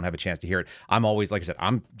people don't have a chance to hear it. I'm always, like I said,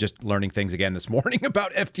 I'm just learning things again this morning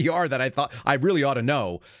about FDR that I thought I really ought to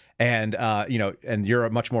know. And, and you're a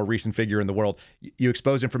much more recent figure in the world. You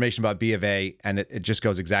exposed information about B of A, and it just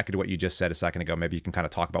goes exactly to what you just said a second ago. Maybe you can kind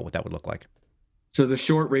of talk about what that would look like. So the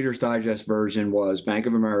short Reader's Digest version was Bank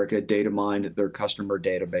of America data mined their customer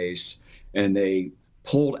database, and they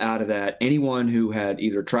pulled out of that anyone who had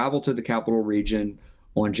either traveled to the capital region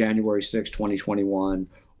on January 6, 2021,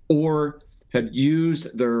 or had used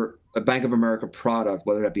a Bank of America product,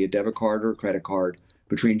 whether that be a debit card or a credit card,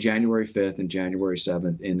 between January 5th and January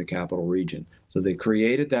 7th in the capital region. So they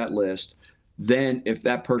created that list. Then if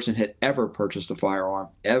that person had ever purchased a firearm,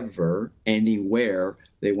 ever, anywhere,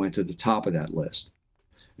 they went to the top of that list.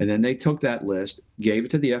 And then they took that list, gave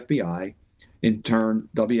it to the FBI, in turn,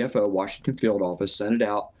 WFO, Washington Field Office, sent it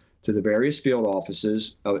out to the various field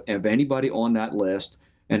offices of anybody on that list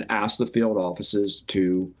and asked the field offices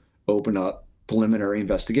to open up preliminary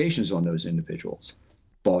investigations on those individuals.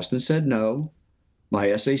 Boston said no.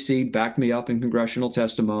 My SAC backed me up in congressional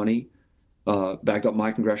testimony, backed up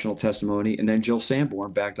my congressional testimony, and then Jill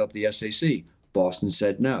Sanborn backed up the SAC. Boston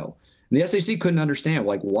said no. And the SEC couldn't understand,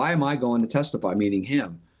 like, why am I going to testify, meaning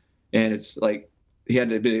him? And it's like it had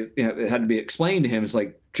to be explained to him. It's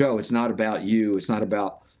like, Joe, it's not about you. It's not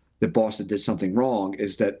about that Boston did something wrong.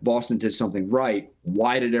 Is that Boston did something right?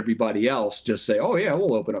 Why did everybody else just say, oh, yeah,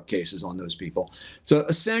 we'll open up cases on those people? So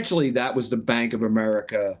essentially, that was the Bank of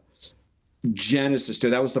America genesis to.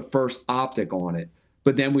 That was the first optic on it.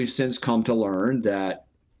 But then we've since come to learn that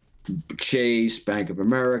Chase, Bank of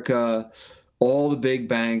America, all the big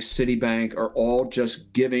banks, Citibank, are all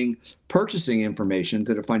just giving purchasing information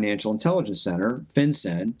to the Financial Intelligence Center,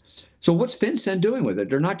 FinCEN. So what's FinCEN doing with it?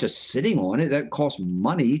 They're not just sitting on it. That costs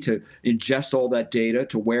money to ingest all that data,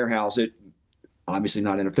 to warehouse it, obviously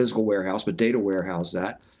not in a physical warehouse, but data warehouse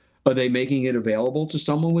that. Are they making it available to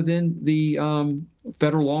someone within the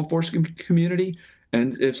federal law enforcement community?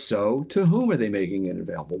 And if so, to whom are they making it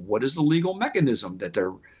available? What is the legal mechanism that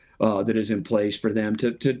that is in place for them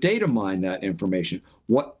to data mine that information?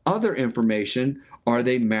 What other information are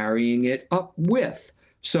they marrying it up with?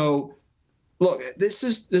 So, look, this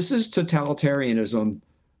is totalitarianism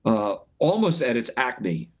almost at its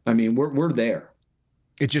acme. I mean, we're there.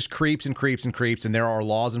 It just creeps and creeps and creeps, and there are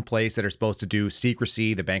laws in place that are supposed to do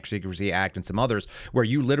secrecy, the Bank Secrecy Act, and some others, where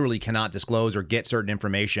you literally cannot disclose or get certain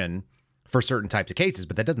information for certain types of cases,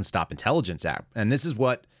 but that doesn't stop intelligence act. And this is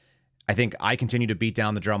what I think I continue to beat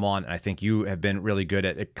down the drum on, and I think you have been really good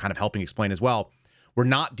at kind of helping explain as well. We're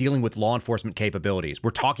not dealing with law enforcement capabilities.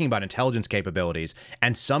 We're talking about intelligence capabilities,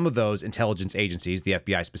 and some of those intelligence agencies, the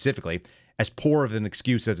FBI specifically, as poor of an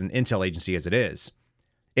excuse as an intel agency as it is,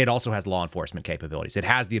 it also has law enforcement capabilities. It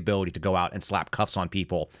has the ability to go out and slap cuffs on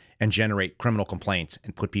people and generate criminal complaints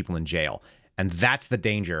and put people in jail. And that's the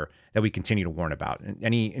danger that we continue to warn about.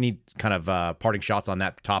 Any kind of parting shots on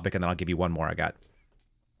that topic, and then I'll give you one more I got.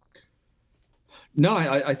 No,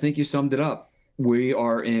 I think you summed it up. We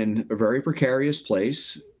are in a very precarious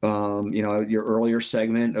place. Your earlier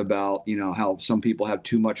segment about, how some people have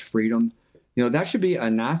too much freedom, that should be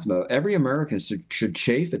anathema. Every American should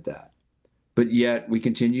chafe at that. But yet we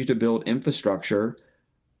continue to build infrastructure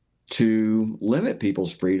to limit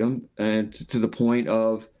people's freedom, and to the point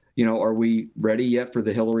of, are we ready yet for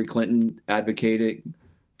the Hillary Clinton advocating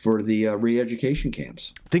for the re-education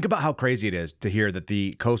camps? Think about how crazy it is to hear that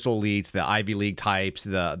the coastal elites, the Ivy League types,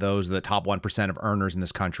 those are the top 1% of earners in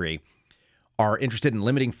this country, are interested in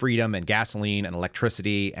limiting freedom and gasoline and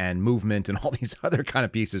electricity and movement and all these other kind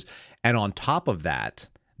of pieces. And on top of that,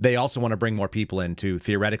 they also want to bring more people into,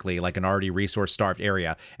 theoretically, like an already resource-starved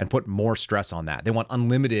area and put more stress on that. They want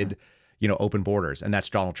unlimited, open borders. And that's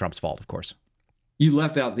Donald Trump's fault, of course. You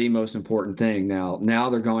left out the most important thing. Now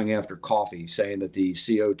they're going after coffee, saying that the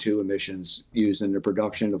CO2 emissions used in the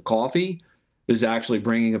production of coffee is actually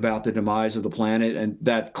bringing about the demise of the planet. And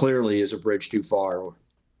that clearly is a bridge too far.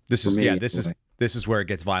 This is where it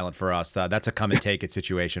gets violent for us. That's a come and take it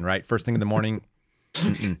situation, right? First thing in the morning.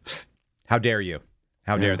 How dare you?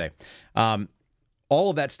 How dare they? All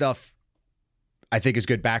of that stuff, I think, is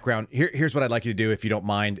good background. Here's what I'd like you to do, if you don't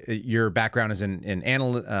mind. Your background is in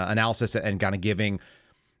analysis and kind of giving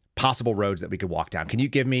possible roads that we could walk down. Can you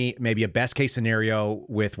give me maybe a best case scenario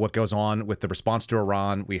with what goes on with the response to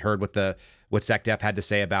Iran? We heard what SecDef had to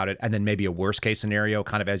say about it, and then maybe a worst case scenario,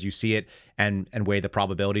 kind of as you see it, and weigh the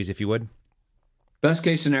probabilities, if you would. Best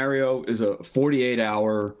case scenario is a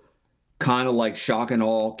 48-hour kind of like shock and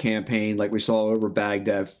awe campaign like we saw over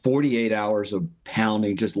Baghdad, 48 hours of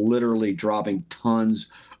pounding, just literally dropping tons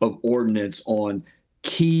of ordnance on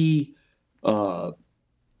key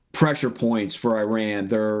pressure points for Iran.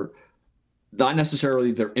 They're not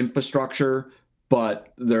necessarily their infrastructure,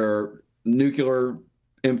 but their nuclear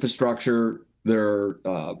infrastructure, their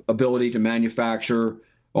ability to manufacture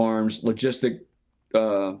arms, logistic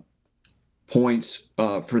points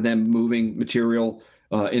for them moving material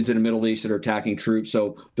into the Middle East that are attacking troops.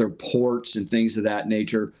 So their ports and things of that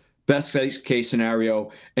nature. Best case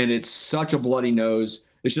scenario, and it's such a bloody nose.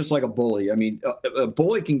 It's just like a bully. I mean, a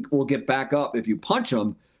bully will get back up if you punch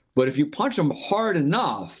them, but if you punch them hard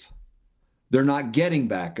enough, they're not getting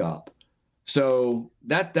back up. So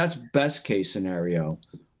that's best case scenario.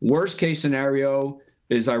 Worst case scenario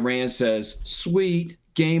is Iran says, "Sweet,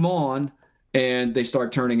 game on," and they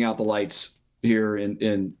start turning out the lights here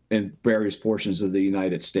in various portions of the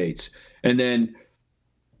United States. And then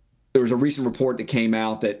there was a recent report that came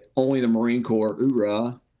out that only the Marine Corps,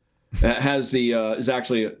 has is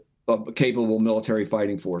actually a capable military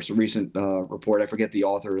fighting force. A recent report, I forget the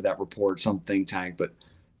author of that report, some think tank, but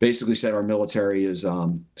basically said our military is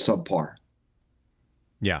subpar.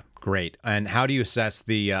 Yeah, great. And how do you assess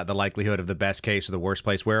the likelihood of the best case or the worst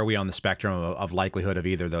place? Where are we on the spectrum of likelihood of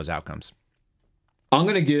either of those outcomes? I'm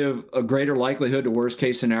going to give a greater likelihood to worst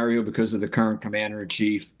case scenario because of the current commander in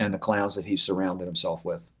chief and the clowns that he's surrounded himself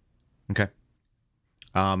with. Okay.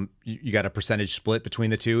 You got a percentage split between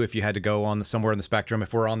the two if you had to go on somewhere in the spectrum.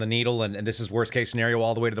 If we're on the needle and this is worst case scenario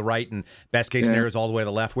all the way to the right and best case scenario is all the way to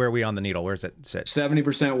the left, where are we on the needle? Where does it sit?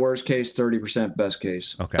 70% worst case, 30% best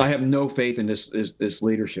case. Okay. I have no faith in this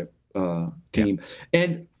leadership team.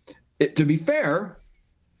 And to be fair,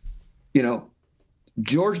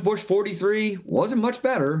 George Bush 43 wasn't much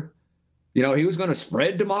better. He was going to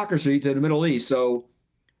spread democracy to the Middle East. So,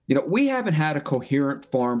 we haven't had a coherent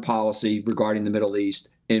foreign policy regarding the Middle East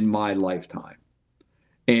in my lifetime.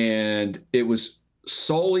 And it was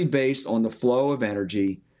solely based on the flow of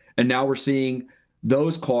energy. And now we're seeing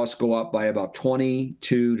those costs go up by about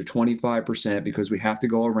 22 to 25% because we have to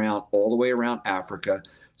go all the way around Africa.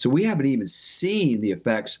 So we haven't even seen the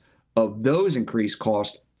effects of those increased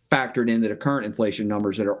costs factored into the current inflation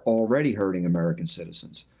numbers that are already hurting American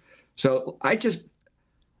citizens. So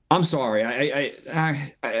I'm sorry.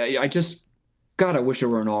 I just, God, I wish there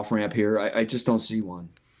were an off-ramp here. I just don't see one.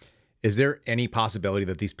 Is there any possibility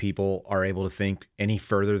that these people are able to think any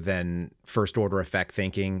further than first order effect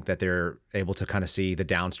thinking, that they're able to kind of see the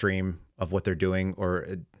downstream of what they're doing,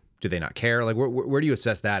 or do they not care? Like, where do you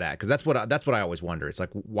assess that at? Because that's what I always wonder. It's like,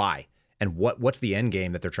 why? And what's the end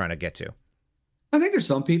game that they're trying to get to? I think there's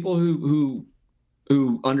some people who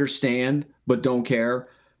understand but don't care.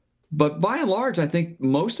 But by and large, I think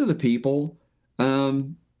most of the people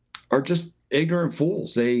are just ignorant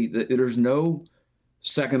fools. There's no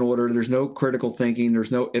second order. There's no critical thinking.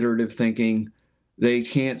 There's no iterative thinking. They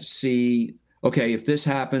can't see, okay, if this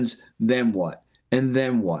happens, then what? And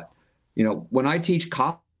then what? When I teach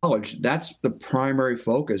college, that's the primary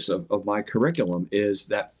focus of my curriculum, is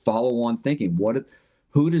that follow-on thinking.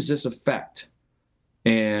 Who does this affect?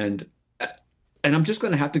 And I'm just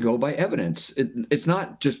going to have to go by evidence. It's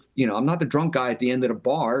not just, I'm not the drunk guy at the end of the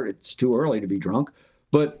bar. It's too early to be drunk,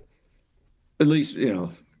 but at least,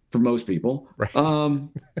 for most people, right. I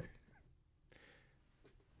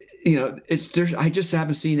just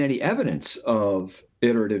haven't seen any evidence of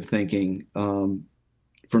iterative thinking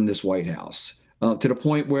from this White House to the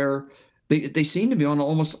point where they seem to be on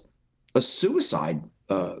almost a suicide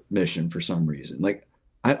mission for some reason. Like,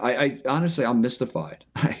 I honestly, I'm mystified.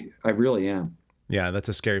 I really am. Yeah, that's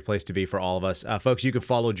a scary place to be for all of us. Folks, you can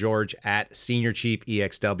follow George at Senior Chief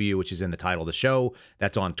EXW, which is in the title of the show.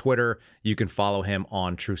 That's on Twitter. You can follow him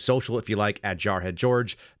on True Social if you like, at Jarhead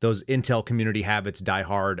George. Those Intel community habits die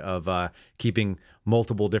hard of keeping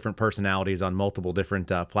multiple different personalities on multiple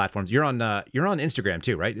different platforms. You're on Instagram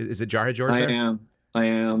too, right? Is it Jarhead George? I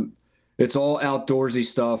am. It's all outdoorsy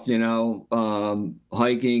stuff, hiking,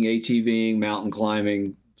 ATVing, mountain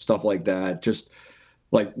climbing, stuff like that. Just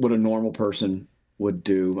like what a normal person would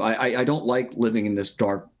do. I don't like living in this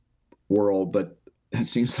dark world, but it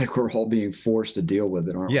seems like we're all being forced to deal with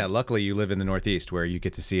it, aren't we? Yeah, luckily you live in the Northeast where you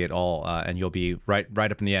get to see it all, and you'll be right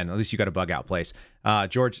up in the end. At least you got a bug out place.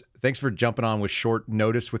 George, thanks for jumping on with short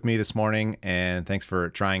notice with me this morning, and thanks for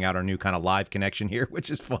trying out our new kind of live connection here,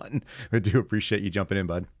 which is fun. I do appreciate you jumping in,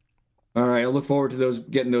 bud. All right, I look forward to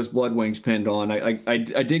getting those blood wings pinned on. I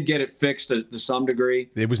did get it fixed to some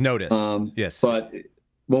degree. It was noticed, yes. But it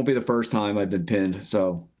won't be the first time I've been pinned,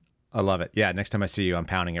 so. I love it. Yeah, next time I see you, I'm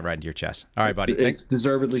pounding it right into your chest. All right, buddy. It's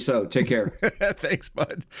deservedly so. Take care. Thanks,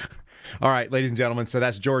 bud. All right, ladies and gentlemen, so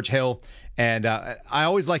that's George Hill. And I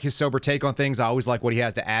always like his sober take on things. I always like what he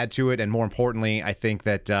has to add to it. And more importantly, I think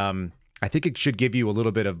that it should give you a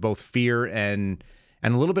little bit of both fear and a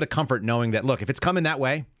little bit of comfort knowing that, look, if it's coming that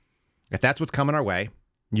way, if that's what's coming our way,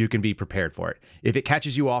 you can be prepared for it. If it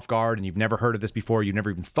catches you off guard and you've never heard of this before, you've never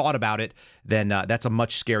even thought about it, then that's a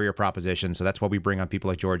much scarier proposition. So that's why we bring on people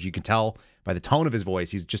like George. You can tell by the tone of his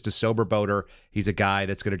voice, he's just a sober boater. He's a guy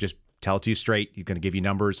that's going to just tell it to you straight. He's going to give you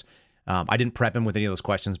numbers. I didn't prep him with any of those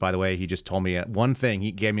questions, by the way. He just told me one thing.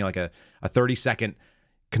 He gave me like a 30-second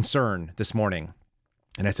concern this morning.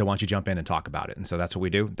 And I said, why don't you jump in and talk about it? And so that's what we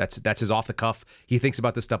do. That's his off the cuff. He thinks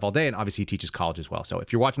about this stuff all day, and obviously he teaches college as well. So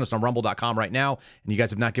if you're watching us on rumble.com right now and you guys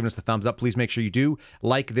have not given us the thumbs up, please make sure you do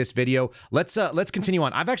like this video. Let's continue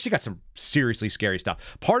on. I've actually got some seriously scary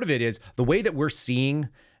stuff. Part of it is the way that we're seeing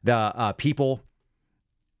the people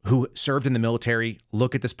who served in the military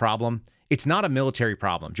look at this problem. It's not a military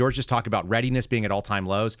problem. George just talked about readiness being at all-time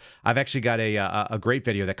lows. I've actually got a great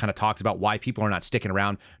video that kind of talks about why people are not sticking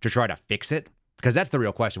around to try to fix it. Because that's the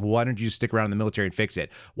real question. Well, why don't you just stick around in the military and fix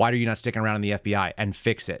it? Why are you not sticking around in the FBI and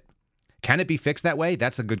fix it? Can it be fixed that way?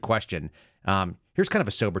 That's a good question. Here's kind of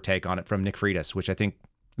a sober take on it from Nick Freitas, which I think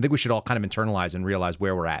we should all kind of internalize and realize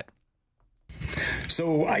where we're at.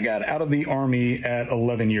 So I got out of the Army at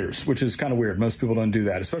 11 years, which is kind of weird. Most people don't do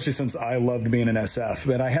that, especially since I loved being an SF.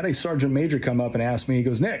 But I had a sergeant major come up and ask me, he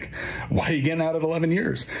goes, "Nick, why are you getting out at 11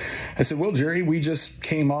 years?" I said, "Well, Jerry, we just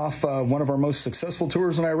came off one of our most successful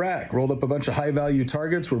tours in Iraq, rolled up a bunch of high-value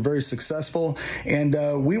targets, were very successful, and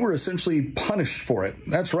we were essentially punished for it."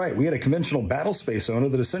 That's right. We had a conventional battle space owner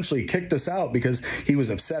that essentially kicked us out because he was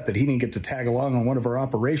upset that he didn't get to tag along on one of our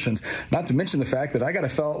operations, not to mention the fact that I got to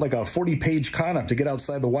fill out like a 40-page conduct to get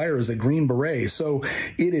outside the wire as a Green Beret. So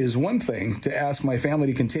it is one thing to ask my family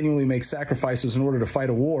to continually make sacrifices in order to fight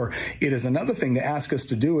a war. It is another thing to ask us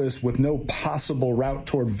to do this with no possible route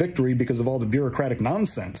toward victory because of all the bureaucratic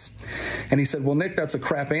nonsense. And he said, "Well, Nick, that's a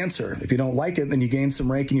crap answer. If you don't like it, then you gain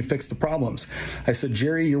some rank and you fix the problems." I said,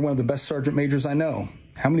 "Jerry, you're one of the best sergeant majors I know.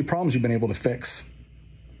 How many problems you've been able to fix?"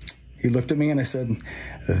 He looked at me and I said,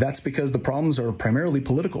 "That's because the problems are primarily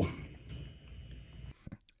political."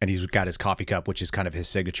 And he's got his coffee cup, which is kind of his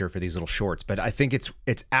signature for these little shorts. But I think it's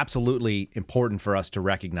absolutely important for us to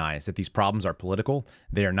recognize that these problems are political.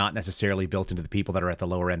 They are not necessarily built into the people that are at the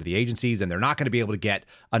lower end of the agencies, and they're not going to be able to get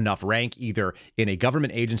enough rank either in a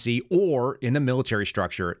government agency or in a military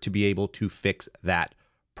structure to be able to fix that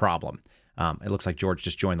problem. It looks like George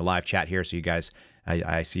just joined the live chat here, so you guys,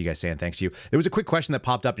 I see you guys saying thanks to you. There was a quick question that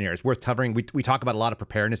popped up in here. It's worth covering. We talk about a lot of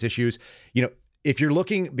preparedness issues. You know, if you're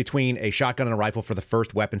looking between a shotgun and a rifle for the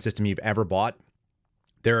first weapon system you've ever bought,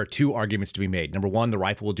 there are two arguments to be made. Number one, the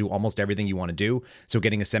rifle will do almost everything you want to do. So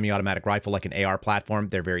getting a semi-automatic rifle like an AR platform,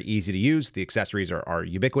 they're very easy to use. The accessories are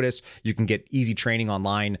ubiquitous. You can get easy training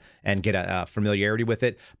online and get a familiarity with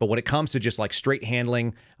it. But when it comes to just like straight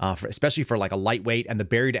handling, especially for like a lightweight and the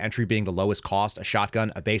barrier to entry being the lowest cost, a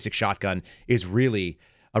shotgun, a basic shotgun is really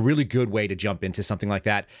a really good way to jump into something like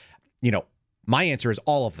that. You know, my answer is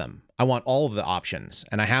all of them. I want all of the options,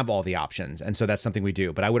 and I have all the options, and so that's something we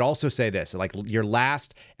do. But I would also say this, like your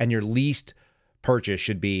last and your least purchase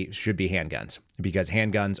should be handguns, because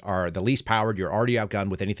handguns are the least powered. You're already outgunned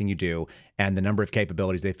with anything you do, and the number of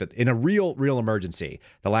capabilities they fit in a real emergency.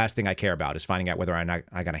 The last thing I care about is finding out whether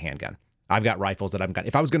I got a handgun. I've got rifles that I've got.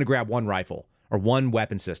 If I was going to grab one rifle or one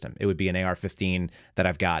weapon system, it would be an AR-15 that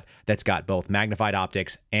I've got that's got both magnified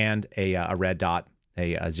optics and a red dot,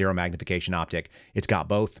 a zero magnification optic. It's got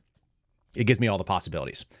both. It gives me all the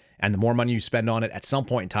possibilities. And the more money you spend on it, at some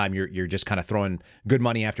point in time, you're just kind of throwing good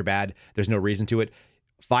money after bad. There's no reason to it.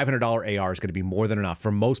 $500 AR is going to be more than enough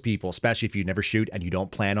for most people, especially if you never shoot and you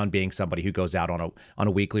don't plan on being somebody who goes out on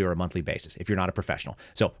a weekly or a monthly basis, if you're not a professional.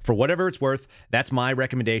 So for whatever it's worth, that's my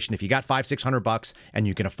recommendation. If you got $500-600 and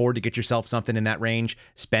you can afford to get yourself something in that range,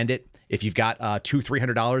 spend it. If you've got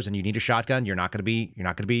 $200-300 and you need a shotgun, you're not going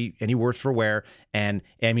to be any worse for wear, and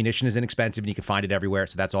ammunition is inexpensive and you can find it everywhere.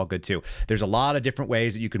 So that's all good too. There's a lot of different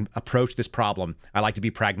ways that you can approach this problem. I like to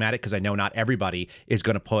be pragmatic because I know not everybody is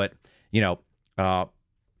going to put,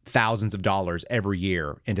 thousands of dollars every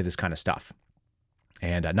year into this kind of stuff.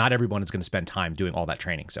 And not everyone is going to spend time doing all that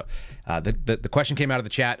training. So the question came out of the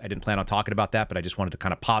chat. I didn't plan on talking about that, but I just wanted to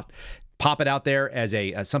kind of pop it out there as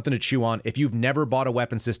something to chew on. If you've never bought a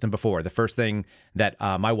weapon system before, the first thing that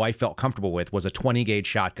my wife felt comfortable with was a 20 gauge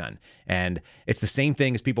shotgun. And it's the same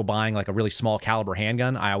thing as people buying like a really small caliber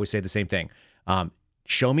handgun. I always say the same thing.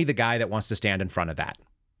 Show me the guy that wants to stand in front of that.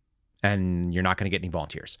 And you're not going to get any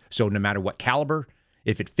volunteers. So no matter what caliber,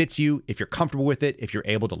 if it fits you, if you're comfortable with it, if you're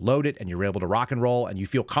able to load it and you're able to rock and roll and you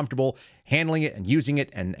feel comfortable handling it and using it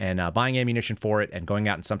and buying ammunition for it and going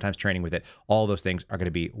out and sometimes training with it, all those things are going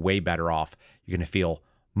to be way better off. You're going to feel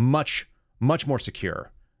much, much more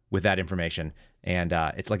secure with that information. And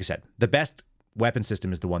it's like I said, the best weapon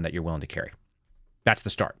system is the one that you're willing to carry. That's the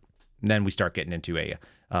start. And then we start getting into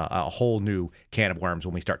a whole new can of worms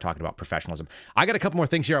when we start talking about professionalism. I got a couple more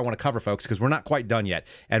things here I want to cover, folks, because we're not quite done yet.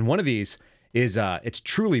 And one of these is it's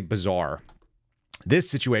truly bizarre. This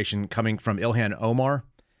situation coming from Ilhan Omar.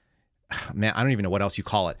 Man, I don't even know what else you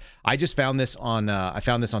call it. I just found this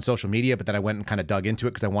on social media, but then I went and kind of dug into it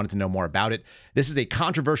because I wanted to know more about it. This is a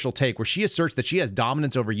controversial take where she asserts that she has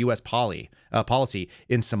dominance over U.S. policy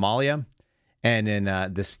in Somalia. And in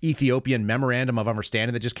this Ethiopian Memorandum of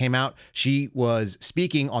Understanding that just came out, she was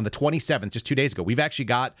speaking on the 27th, just 2 days ago. We've actually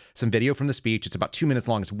got some video from the speech. It's about 2 minutes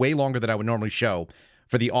long. It's way longer than I would normally show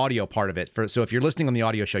for the audio part of it. So if you're listening on the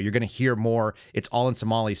audio show, you're going to hear more. It's all in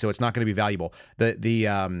Somali, so it's not going to be valuable.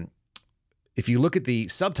 If you look at the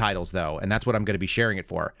subtitles, though, and that's what I'm going to be sharing it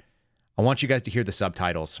for, I want you guys to hear the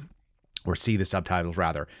subtitles, or see the subtitles,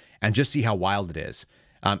 rather, and just see how wild it is.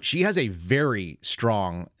 She has a very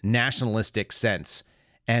strong nationalistic sense,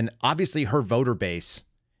 and obviously her voter base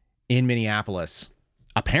in Minneapolis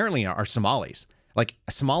apparently are Somalis, like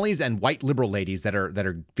Somalis and white liberal ladies that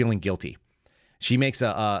are feeling guilty. She makes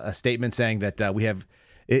a statement saying that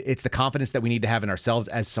it's the confidence that we need to have in ourselves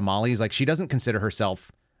as Somalis. Like, she doesn't consider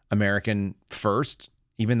herself American first,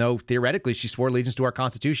 even though theoretically she swore allegiance to our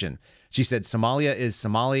Constitution. She said, Somalia is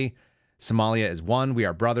Somali. Somalia is one. We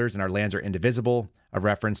are brothers and our lands are indivisible. A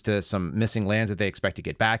reference to some missing lands that they expect to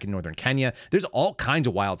get back in northern Kenya. There's all kinds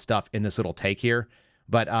of wild stuff in this little take here.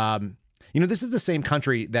 But, this is the same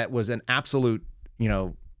country that was an absolute,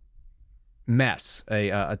 mess,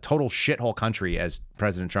 a total shithole country, as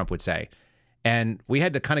President Trump would say. And we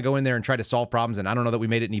had to kind of go in there and try to solve problems. And I don't know that we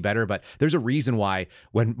made it any better, but there's a reason why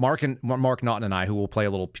when Mark Naughton and I, who we'll play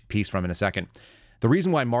a little piece from in a second, the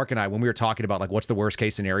reason why Mark and I, when we were talking about like what's the worst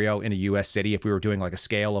case scenario in a U.S. city, if we were doing like a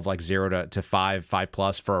scale of like 0 to 5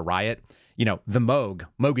 plus for a riot, the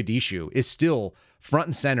Mogadishu is still front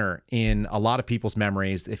and center in a lot of people's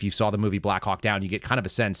memories. If you saw the movie Black Hawk Down, you get kind of a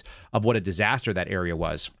sense of what a disaster that area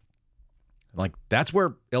was. Like, that's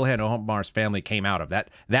where Ilhan Omar's family came out of,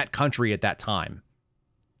 that country at that time.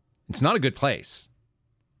 It's not a good place.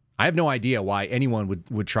 I have no idea why anyone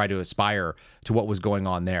would try to aspire to what was going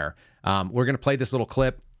on there. We're going to play this little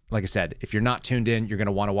clip. Like I said, if you're not tuned in, you're going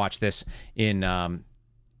to want to watch this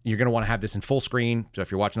you're going to want to have this in full screen. So if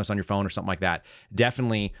you're watching us on your phone or something like that,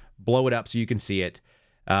 definitely blow it up so you can see it.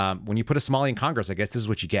 When you put a Somali in Congress, I guess this is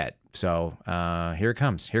what you get. So here it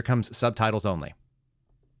comes. Here comes subtitles only.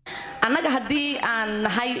 annaga haddii aan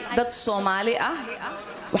nahay dad Soomaali ah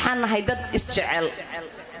waxaan nahay dad isjecel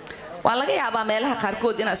waa laga yaabaa meelaha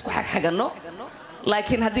qaarkood inaan isku xagxaganno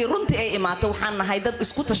laakiin haddii runtii ay imaato waxaan nahay dad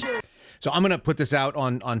isku tasho. So I'm going to put this out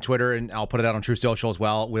on Twitter, and I'll put it out on True Social as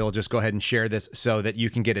well. We'll just go ahead and share this so that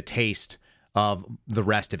you can get a taste of the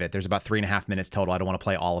rest of it. There's about 3.5 minutes total. I don't want to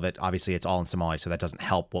play all of it. Obviously, it's all in Somali, so that doesn't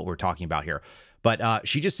help what we're talking about here. But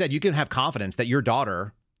she just said you can have confidence that your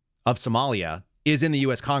daughter of Somalia is in the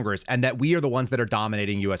U.S. Congress and that we are the ones that are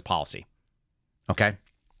dominating U.S. policy. Okay?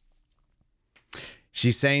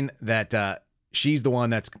 She's saying that she's the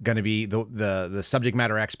one that's going to be the subject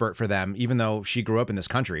matter expert for them, even though she grew up in this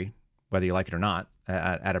country, whether you like it or not,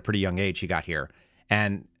 at a pretty young age she got here,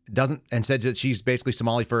 and said that she's basically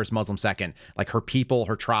Somali first, Muslim second, like her people,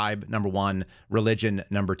 her tribe, number one, religion,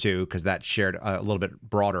 number two, because that's shared a little bit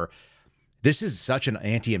broader. This is such an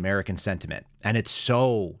anti-American sentiment, and it's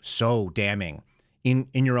so, so damning in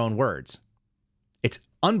your own words. It's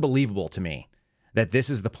unbelievable to me that this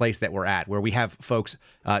is the place that we're at, where we have folks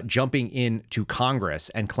jumping into Congress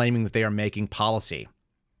and claiming that they are making policy.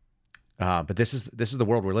 But this is the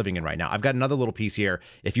world we're living in right now. I've got another little piece here.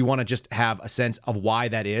 If you want to just have a sense of why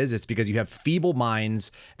that is, it's because you have feeble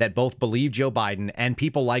minds that both believe Joe Biden and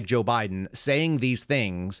people like Joe Biden saying these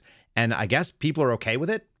things. And I guess people are okay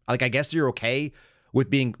with it. Like, I guess you're okay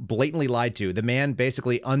with being blatantly lied to. The man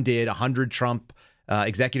basically undid 100 Trump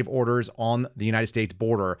executive orders on the United States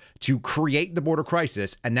border to create the border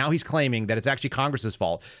crisis. And now he's claiming that it's actually Congress's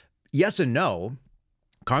fault. Yes and no.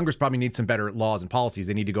 Congress probably needs some better laws and policies.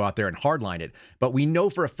 They need to go out there and hardline it. But we know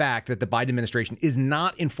for a fact that the Biden administration is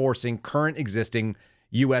not enforcing current existing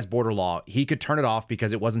U.S. border law. He could turn it off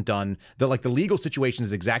because it wasn't done. The legal situation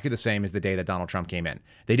is exactly the same as the day that Donald Trump came in.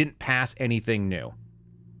 They didn't pass anything new.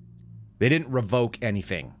 They didn't revoke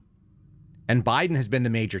anything. And Biden has been the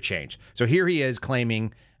major change. So here he is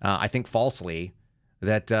claiming, I think falsely,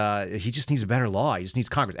 that he just needs a better law. He just needs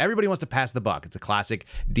Congress. Everybody wants to pass the buck. It's a classic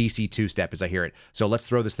DC two-step as I hear it. So let's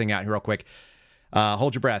throw this thing out here real quick.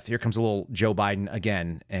 Hold your breath. Here comes a little Joe Biden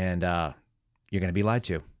again, and you're going to be lied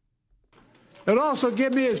to. It also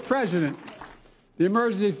give me as president the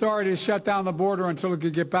emergency authority to shut down the border until it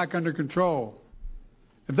could get back under control.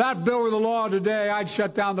 If that bill were the law today, I'd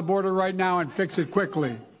shut down the border right now and fix it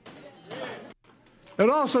quickly. It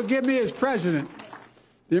also give me as president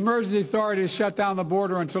the emergency authority to shut down the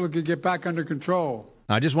border until it could get back under control.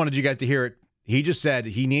 I just wanted you guys to hear it. He just said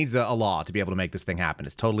he needs a law to be able to make this thing happen.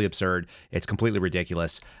 It's totally absurd. It's completely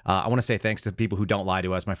ridiculous. I want to say thanks to people who don't lie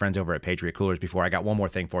to us, my friends over at Patriot Coolers. Before I got one more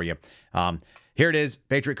thing for you. Here it is,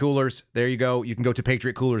 Patriot Coolers. There you go. You can go to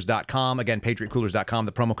patriotcoolers.com. Again, patriotcoolers.com.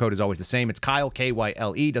 The promo code is always the same. It's Kyle,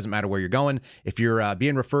 K-Y-L-E. Doesn't matter where you're going. If you're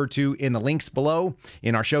being referred to in the links below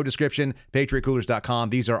in our show description,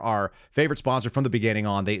 patriotcoolers.com. These are our favorite sponsor from the beginning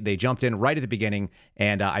on. They jumped in right at the beginning,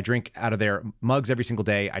 and I drink out of their mugs every single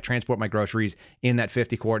day. I transport my groceries in that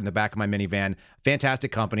 50 quart in the back of my minivan.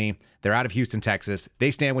 Fantastic company. They're out of Houston, Texas.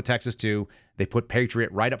 They stand with Texas, too. They put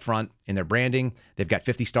Patriot right up front in their branding. They've got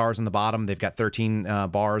 50 stars on the bottom. They've got 13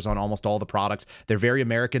 bars on almost all the products. They're very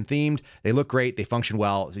American themed. They look great. They function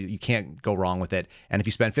well. So you can't go wrong with it. And if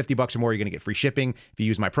you spend $50 or more, you're going to get free shipping. If you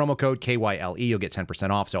use my promo code KYLE, you'll get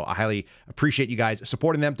 10% off. So I highly appreciate you guys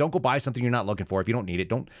supporting them. Don't go buy something you're not looking for if you don't need it.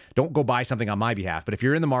 Don't go buy something on my behalf. But if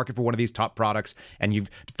you're in the market for one of these top products and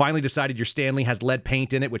you've finally decided your Stanley has lead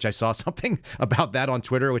paint in it, which I saw something about that on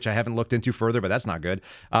Twitter, which I haven't looked into further, but that's not good.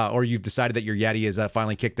 Or you've decided that your Yeti is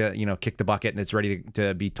finally kicked the bucket and it's ready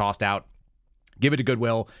to be tossed out. Give it to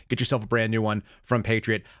Goodwill. Get yourself a brand new one from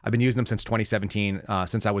Patriot. I've been using them since 2017.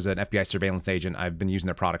 Since I was an FBI surveillance agent, I've been using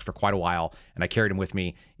their products for quite a while, and I carried them with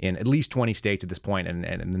me in at least 20 states at this point, and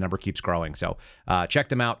the number keeps growing. So check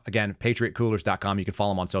them out. Again, patriotcoolers.com. You can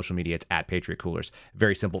follow them on social media. It's at Patriot Coolers.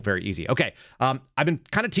 Very simple, very easy. Okay, I've been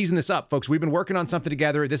kind of teasing this up, folks. We've been working on something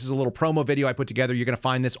together. This is a little promo video I put together. You're going to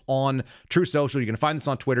find this on True Social. You're going to find this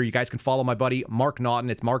on Twitter. You guys can follow my buddy Mark Naughton.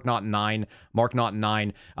 It's Mark Naughton 9. Mark Naughton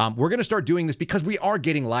 9. We're going to start doing this because we are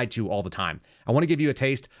getting lied to all the time. I want to give you a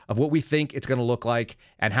taste of what we think it's going to look like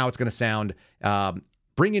and how it's going to sound.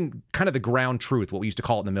 Bring in kind of the ground truth, what we used to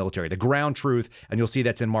call it in the military, the ground truth, and you'll see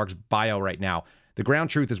that's in Mark's bio right now. The ground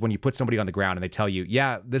truth is when you put somebody on the ground and they tell you,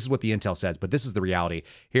 yeah, this is what the intel says, but this is the reality.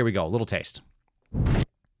 Here we go, a little taste.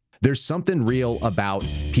 There's something real about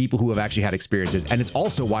people who have actually had experiences. And it's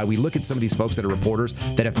also why we look at some of these folks that are reporters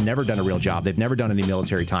that have never done a real job. They've never done any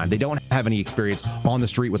military time. They don't have any experience on the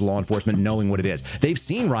street with law enforcement knowing what it is. They've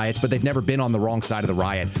seen riots, but they've never been on the wrong side of the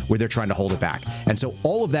riot where they're trying to hold it back. And so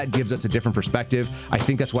all of that gives us a different perspective. I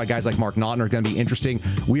think that's why guys like Mark Naughton are going to be interesting.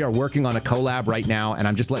 We are working on a collab right now, and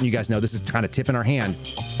I'm just letting you guys know this is kind of tip in our hand.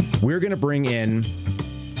 We're going to bring in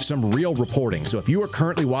some real reporting. So if you are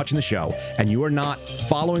currently watching the show and you are not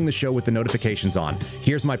following the show with the notifications on,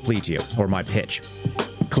 here's my plea to you, or my pitch.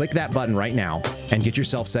 Click that button right now and get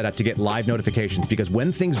yourself set up to get live notifications, because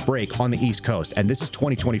when things break on the East Coast, and this is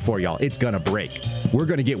 2024, y'all, it's gonna break. We're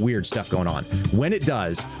gonna get weird stuff going on. When it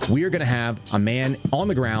does, we are gonna have a man on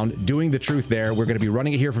the ground doing the truth there. We're gonna be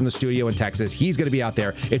running it here from the studio in Texas. He's gonna be out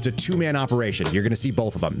there. It's a two-man operation. You're gonna see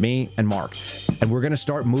both of them, me and Mark. And we're gonna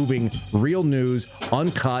start moving real news,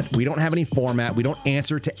 uncut. We don't have any format. We don't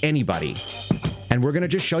answer to anybody. And we're going to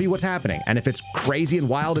just show you what's happening. And if it's crazy and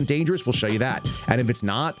wild and dangerous, we'll show you that. And if it's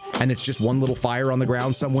not, and it's just one little fire on the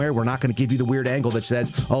ground somewhere, we're not going to give you the weird angle that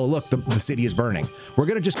says, oh, look, the city is burning. We're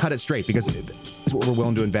going to just cut it straight, because it's what we're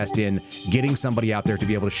willing to invest in, getting somebody out there to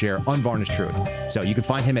be able to share unvarnished truth. So you can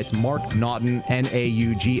find him. It's Mark Naughton,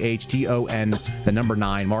 Naughton, the number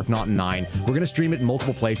 9, Mark Naughton 9. We're going to stream it in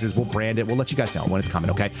multiple places. We'll brand it. We'll let you guys know when it's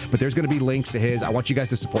coming, okay? But there's going to be links to his. I want you guys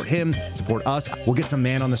to support him, support us. We'll get some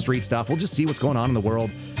man on the street stuff. We'll just see what's going on in the world.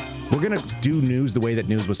 We're going to do news the way that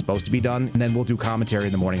news was supposed to be done, and then we'll do commentary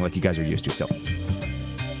in the morning like you guys are used to. So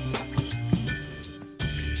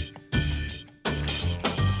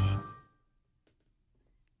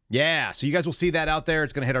yeah, so you guys will see that out there.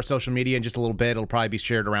 It's going to hit our social media in just a little bit. It'll probably be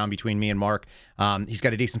shared around between me and Mark. He's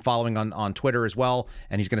got a decent following on Twitter as well,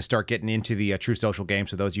 and he's going to start getting into the True Social game.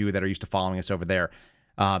 So those of you that are used to following us over there,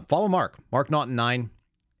 follow Mark Naughton 9,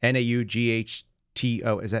 Naughton.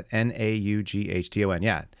 Is that Naughton?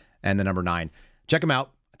 Yeah, and the number 9. Check him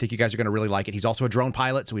out. I think you guys are going to really like it. He's also a drone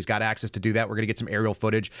pilot, so he's got access to do that. We're going to get some aerial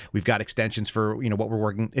footage. We've got extensions for what we're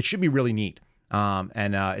working. It should be really neat.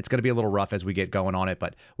 And it's going to be a little rough as we get going on it,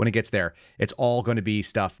 but when it gets there, it's all going to be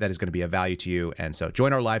stuff that is going to be of value to you. And so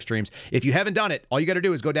join our live streams. If you haven't done it, all you got to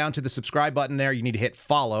do is go down to the subscribe button there. You need to hit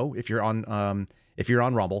follow if you're on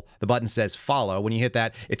Rumble. The button says follow. When you hit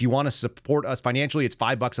that, if you want to support us financially, it's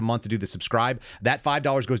 $5 a month to do the subscribe. That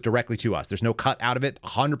 $5 goes directly to us. There's no cut out of it.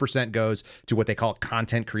 100% goes to what they call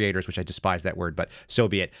content creators, which I despise that word, but so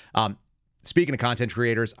be it. Speaking of content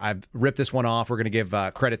creators, I've ripped this one off. We're going to give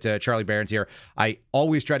credit to Charlie Barons here. I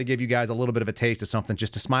always try to give you guys a little bit of a taste of something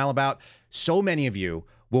just to smile about. So many of you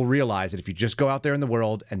will realize that if you just go out there in the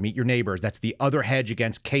world and meet your neighbors, that's the other hedge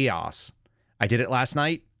against chaos. I did it last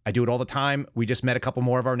night. I do it all the time. We just met a couple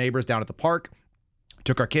more of our neighbors down at the park.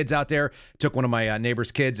 Took our kids out there, took one of my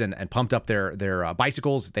neighbor's kids and pumped up their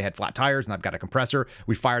bicycles. They had flat tires, and I've got a compressor.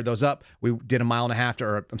 We fired those up. We did a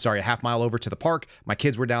half mile over to the park. My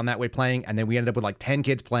kids were down that way playing, and then we ended up with like 10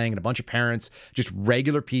 kids playing and a bunch of parents, just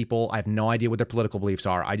regular people. I have no idea what their political beliefs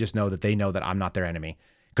are. I just know that they know that I'm not their enemy,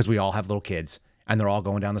 because we all have little kids, and they're all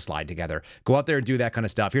going down the slide together. Go out there and do that kind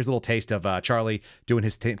of stuff. Here's a little taste of Charlie doing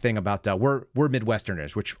his thing about we're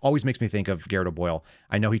Midwesterners, which always makes me think of Garrett O'Boyle.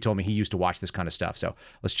 I know he told me he used to watch this kind of stuff, so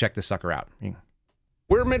let's check this sucker out.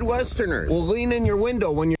 We're Midwesterners. We'll lean in your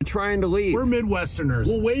window when you're trying to leave. We're Midwesterners.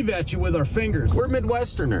 We'll wave at you with our fingers. We're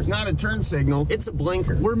Midwesterners. It's not a turn signal, it's a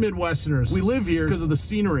blinker. We're Midwesterners. We live here because of the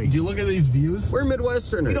scenery. Do you look at these views? We're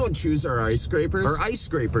Midwesterners. We don't choose our ice scrapers. Our ice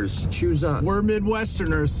scrapers choose us. We're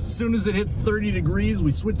Midwesterners. As soon as it hits 30 degrees,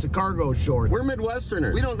 we switch to cargo shorts. We're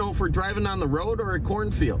Midwesterners. We don't know if we're driving on the road or a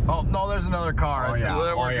cornfield. Oh, no, there's another car. Oh,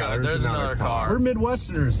 yeah. There's another car. We're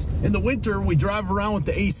Midwesterners. In the winter, we drive around with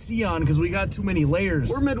the AC on because we got too many layers.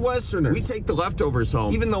 We're Midwesterners. We take the leftovers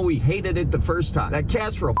home, even though we hated it the first time. That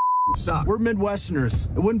casserole sucked. We're Midwesterners.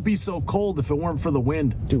 It wouldn't be so cold if it weren't for the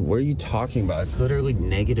wind. Dude, what are you talking about? It's literally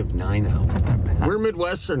 -9 out. We're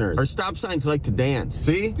Midwesterners. Our stop signs like to dance.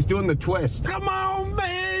 See? He's doing the twist. Come on,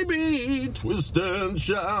 baby, twist and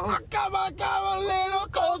shout. Come on, come a little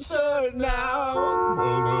closer now.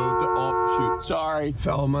 Oh, shoot. Sorry.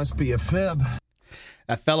 Fellow must be a fib.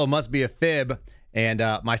 That fellow must be a fib. And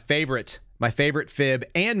my favorite fib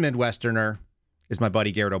and Midwesterner is my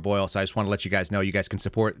buddy Garrett O'Boyle. So I just want to let you guys know you guys can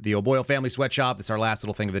support the O'Boyle Family Sweatshop. That's our last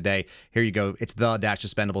little thing of the day. Here you go. It's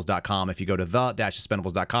the-suspendables.com. If you go to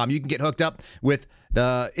the-suspendables.com, you can get hooked up with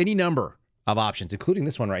any number of options, including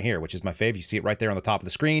this one right here, which is my fave. You see it right there on the top of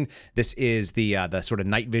the screen. This is the sort of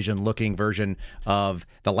night vision looking version of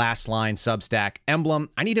the Last Line Substack emblem.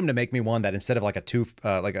 I need him to make me one that instead of like a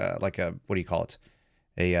what do you call it?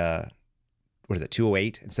 What is it,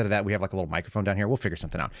 208? Instead of that, we have like a little microphone down here. We'll figure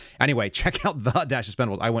something out. Anyway, check out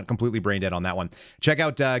the-suspendables. I went completely brain dead on that one. Check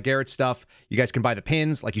out Garrett's stuff. You guys can buy the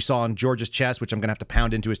pins like you saw on George's chest, which I'm going to have to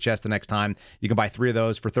pound into his chest the next time. You can buy 3 of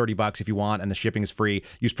those for $30 if you want, and the shipping is free.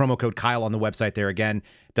 Use promo code Kyle on the website there. Again,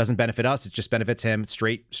 doesn't benefit us. It just benefits him.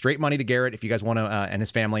 Straight money to Garrett if you guys want to, and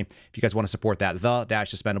his family, if you guys want to support that.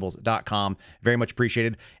 The-suspendables.com. Very much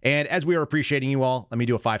appreciated. And as we are appreciating you all, let me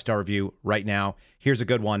do a 5-star review right now. Here's a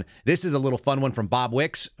good one. This is a little fun one from Bob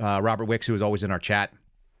Wicks, Robert Wicks, who is always in our chat.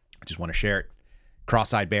 I just want to share it.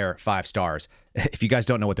 Cross-eyed bear, 5 stars. If you guys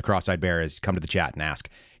don't know what the cross-eyed bear is, come to the chat and ask.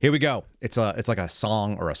 Here we go. It's like a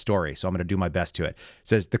song or a story, so I'm going to do my best to it. It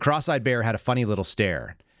says, the cross-eyed bear had a funny little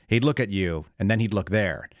stare. He'd look at you, and then he'd look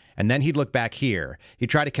there. And then he'd look back here.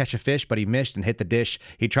 He'd try to catch a fish, but he missed and hit the dish.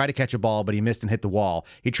 He'd try to catch a ball, but he missed and hit the wall.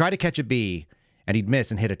 He'd try to catch a bee, and he'd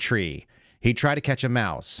miss and hit a tree. He'd try to catch a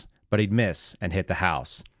mouse, but he'd miss and hit the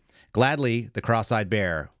house. Gladly, the cross-eyed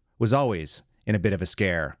bear was always in a bit of a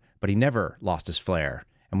scare, but he never lost his flair,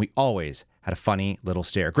 and we always had a funny little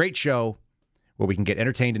stare. Great show where we can get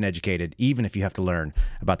entertained and educated, even if you have to learn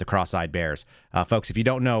about the cross-eyed bears. Folks, if you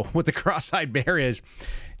don't know what the cross-eyed bear is,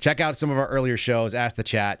 check out some of our earlier shows. Ask the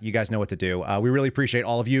chat. You guys know what to do. We really appreciate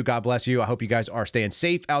all of you. God bless you. I hope you guys are staying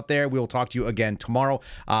safe out there. We will talk to you again tomorrow.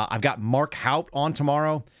 I've got Mark Haupt on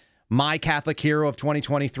tomorrow. My Catholic hero of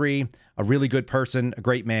 2023, a really good person, a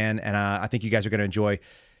great man, and I think you guys are going to enjoy.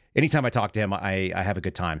 Anytime I talk to him, I have a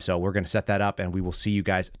good time. So we're going to set that up, and we will see you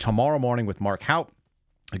guys tomorrow morning with Mark Haupt,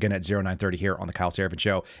 again at 0930 here on the Kyle Seraphin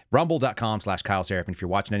Show. Rumble.com/Kyle Seraphin. If you're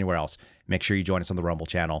watching anywhere else, make sure you join us on the Rumble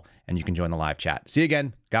channel, and you can join the live chat. See you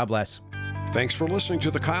again. God bless. Thanks for listening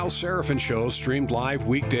to the Kyle Seraphin Show, streamed live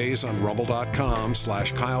weekdays on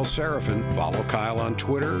rumble.com/Kyle Seraphin. Follow Kyle on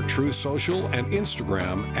Twitter, Truth Social, and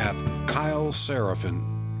Instagram at Kyle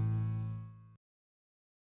Seraphin.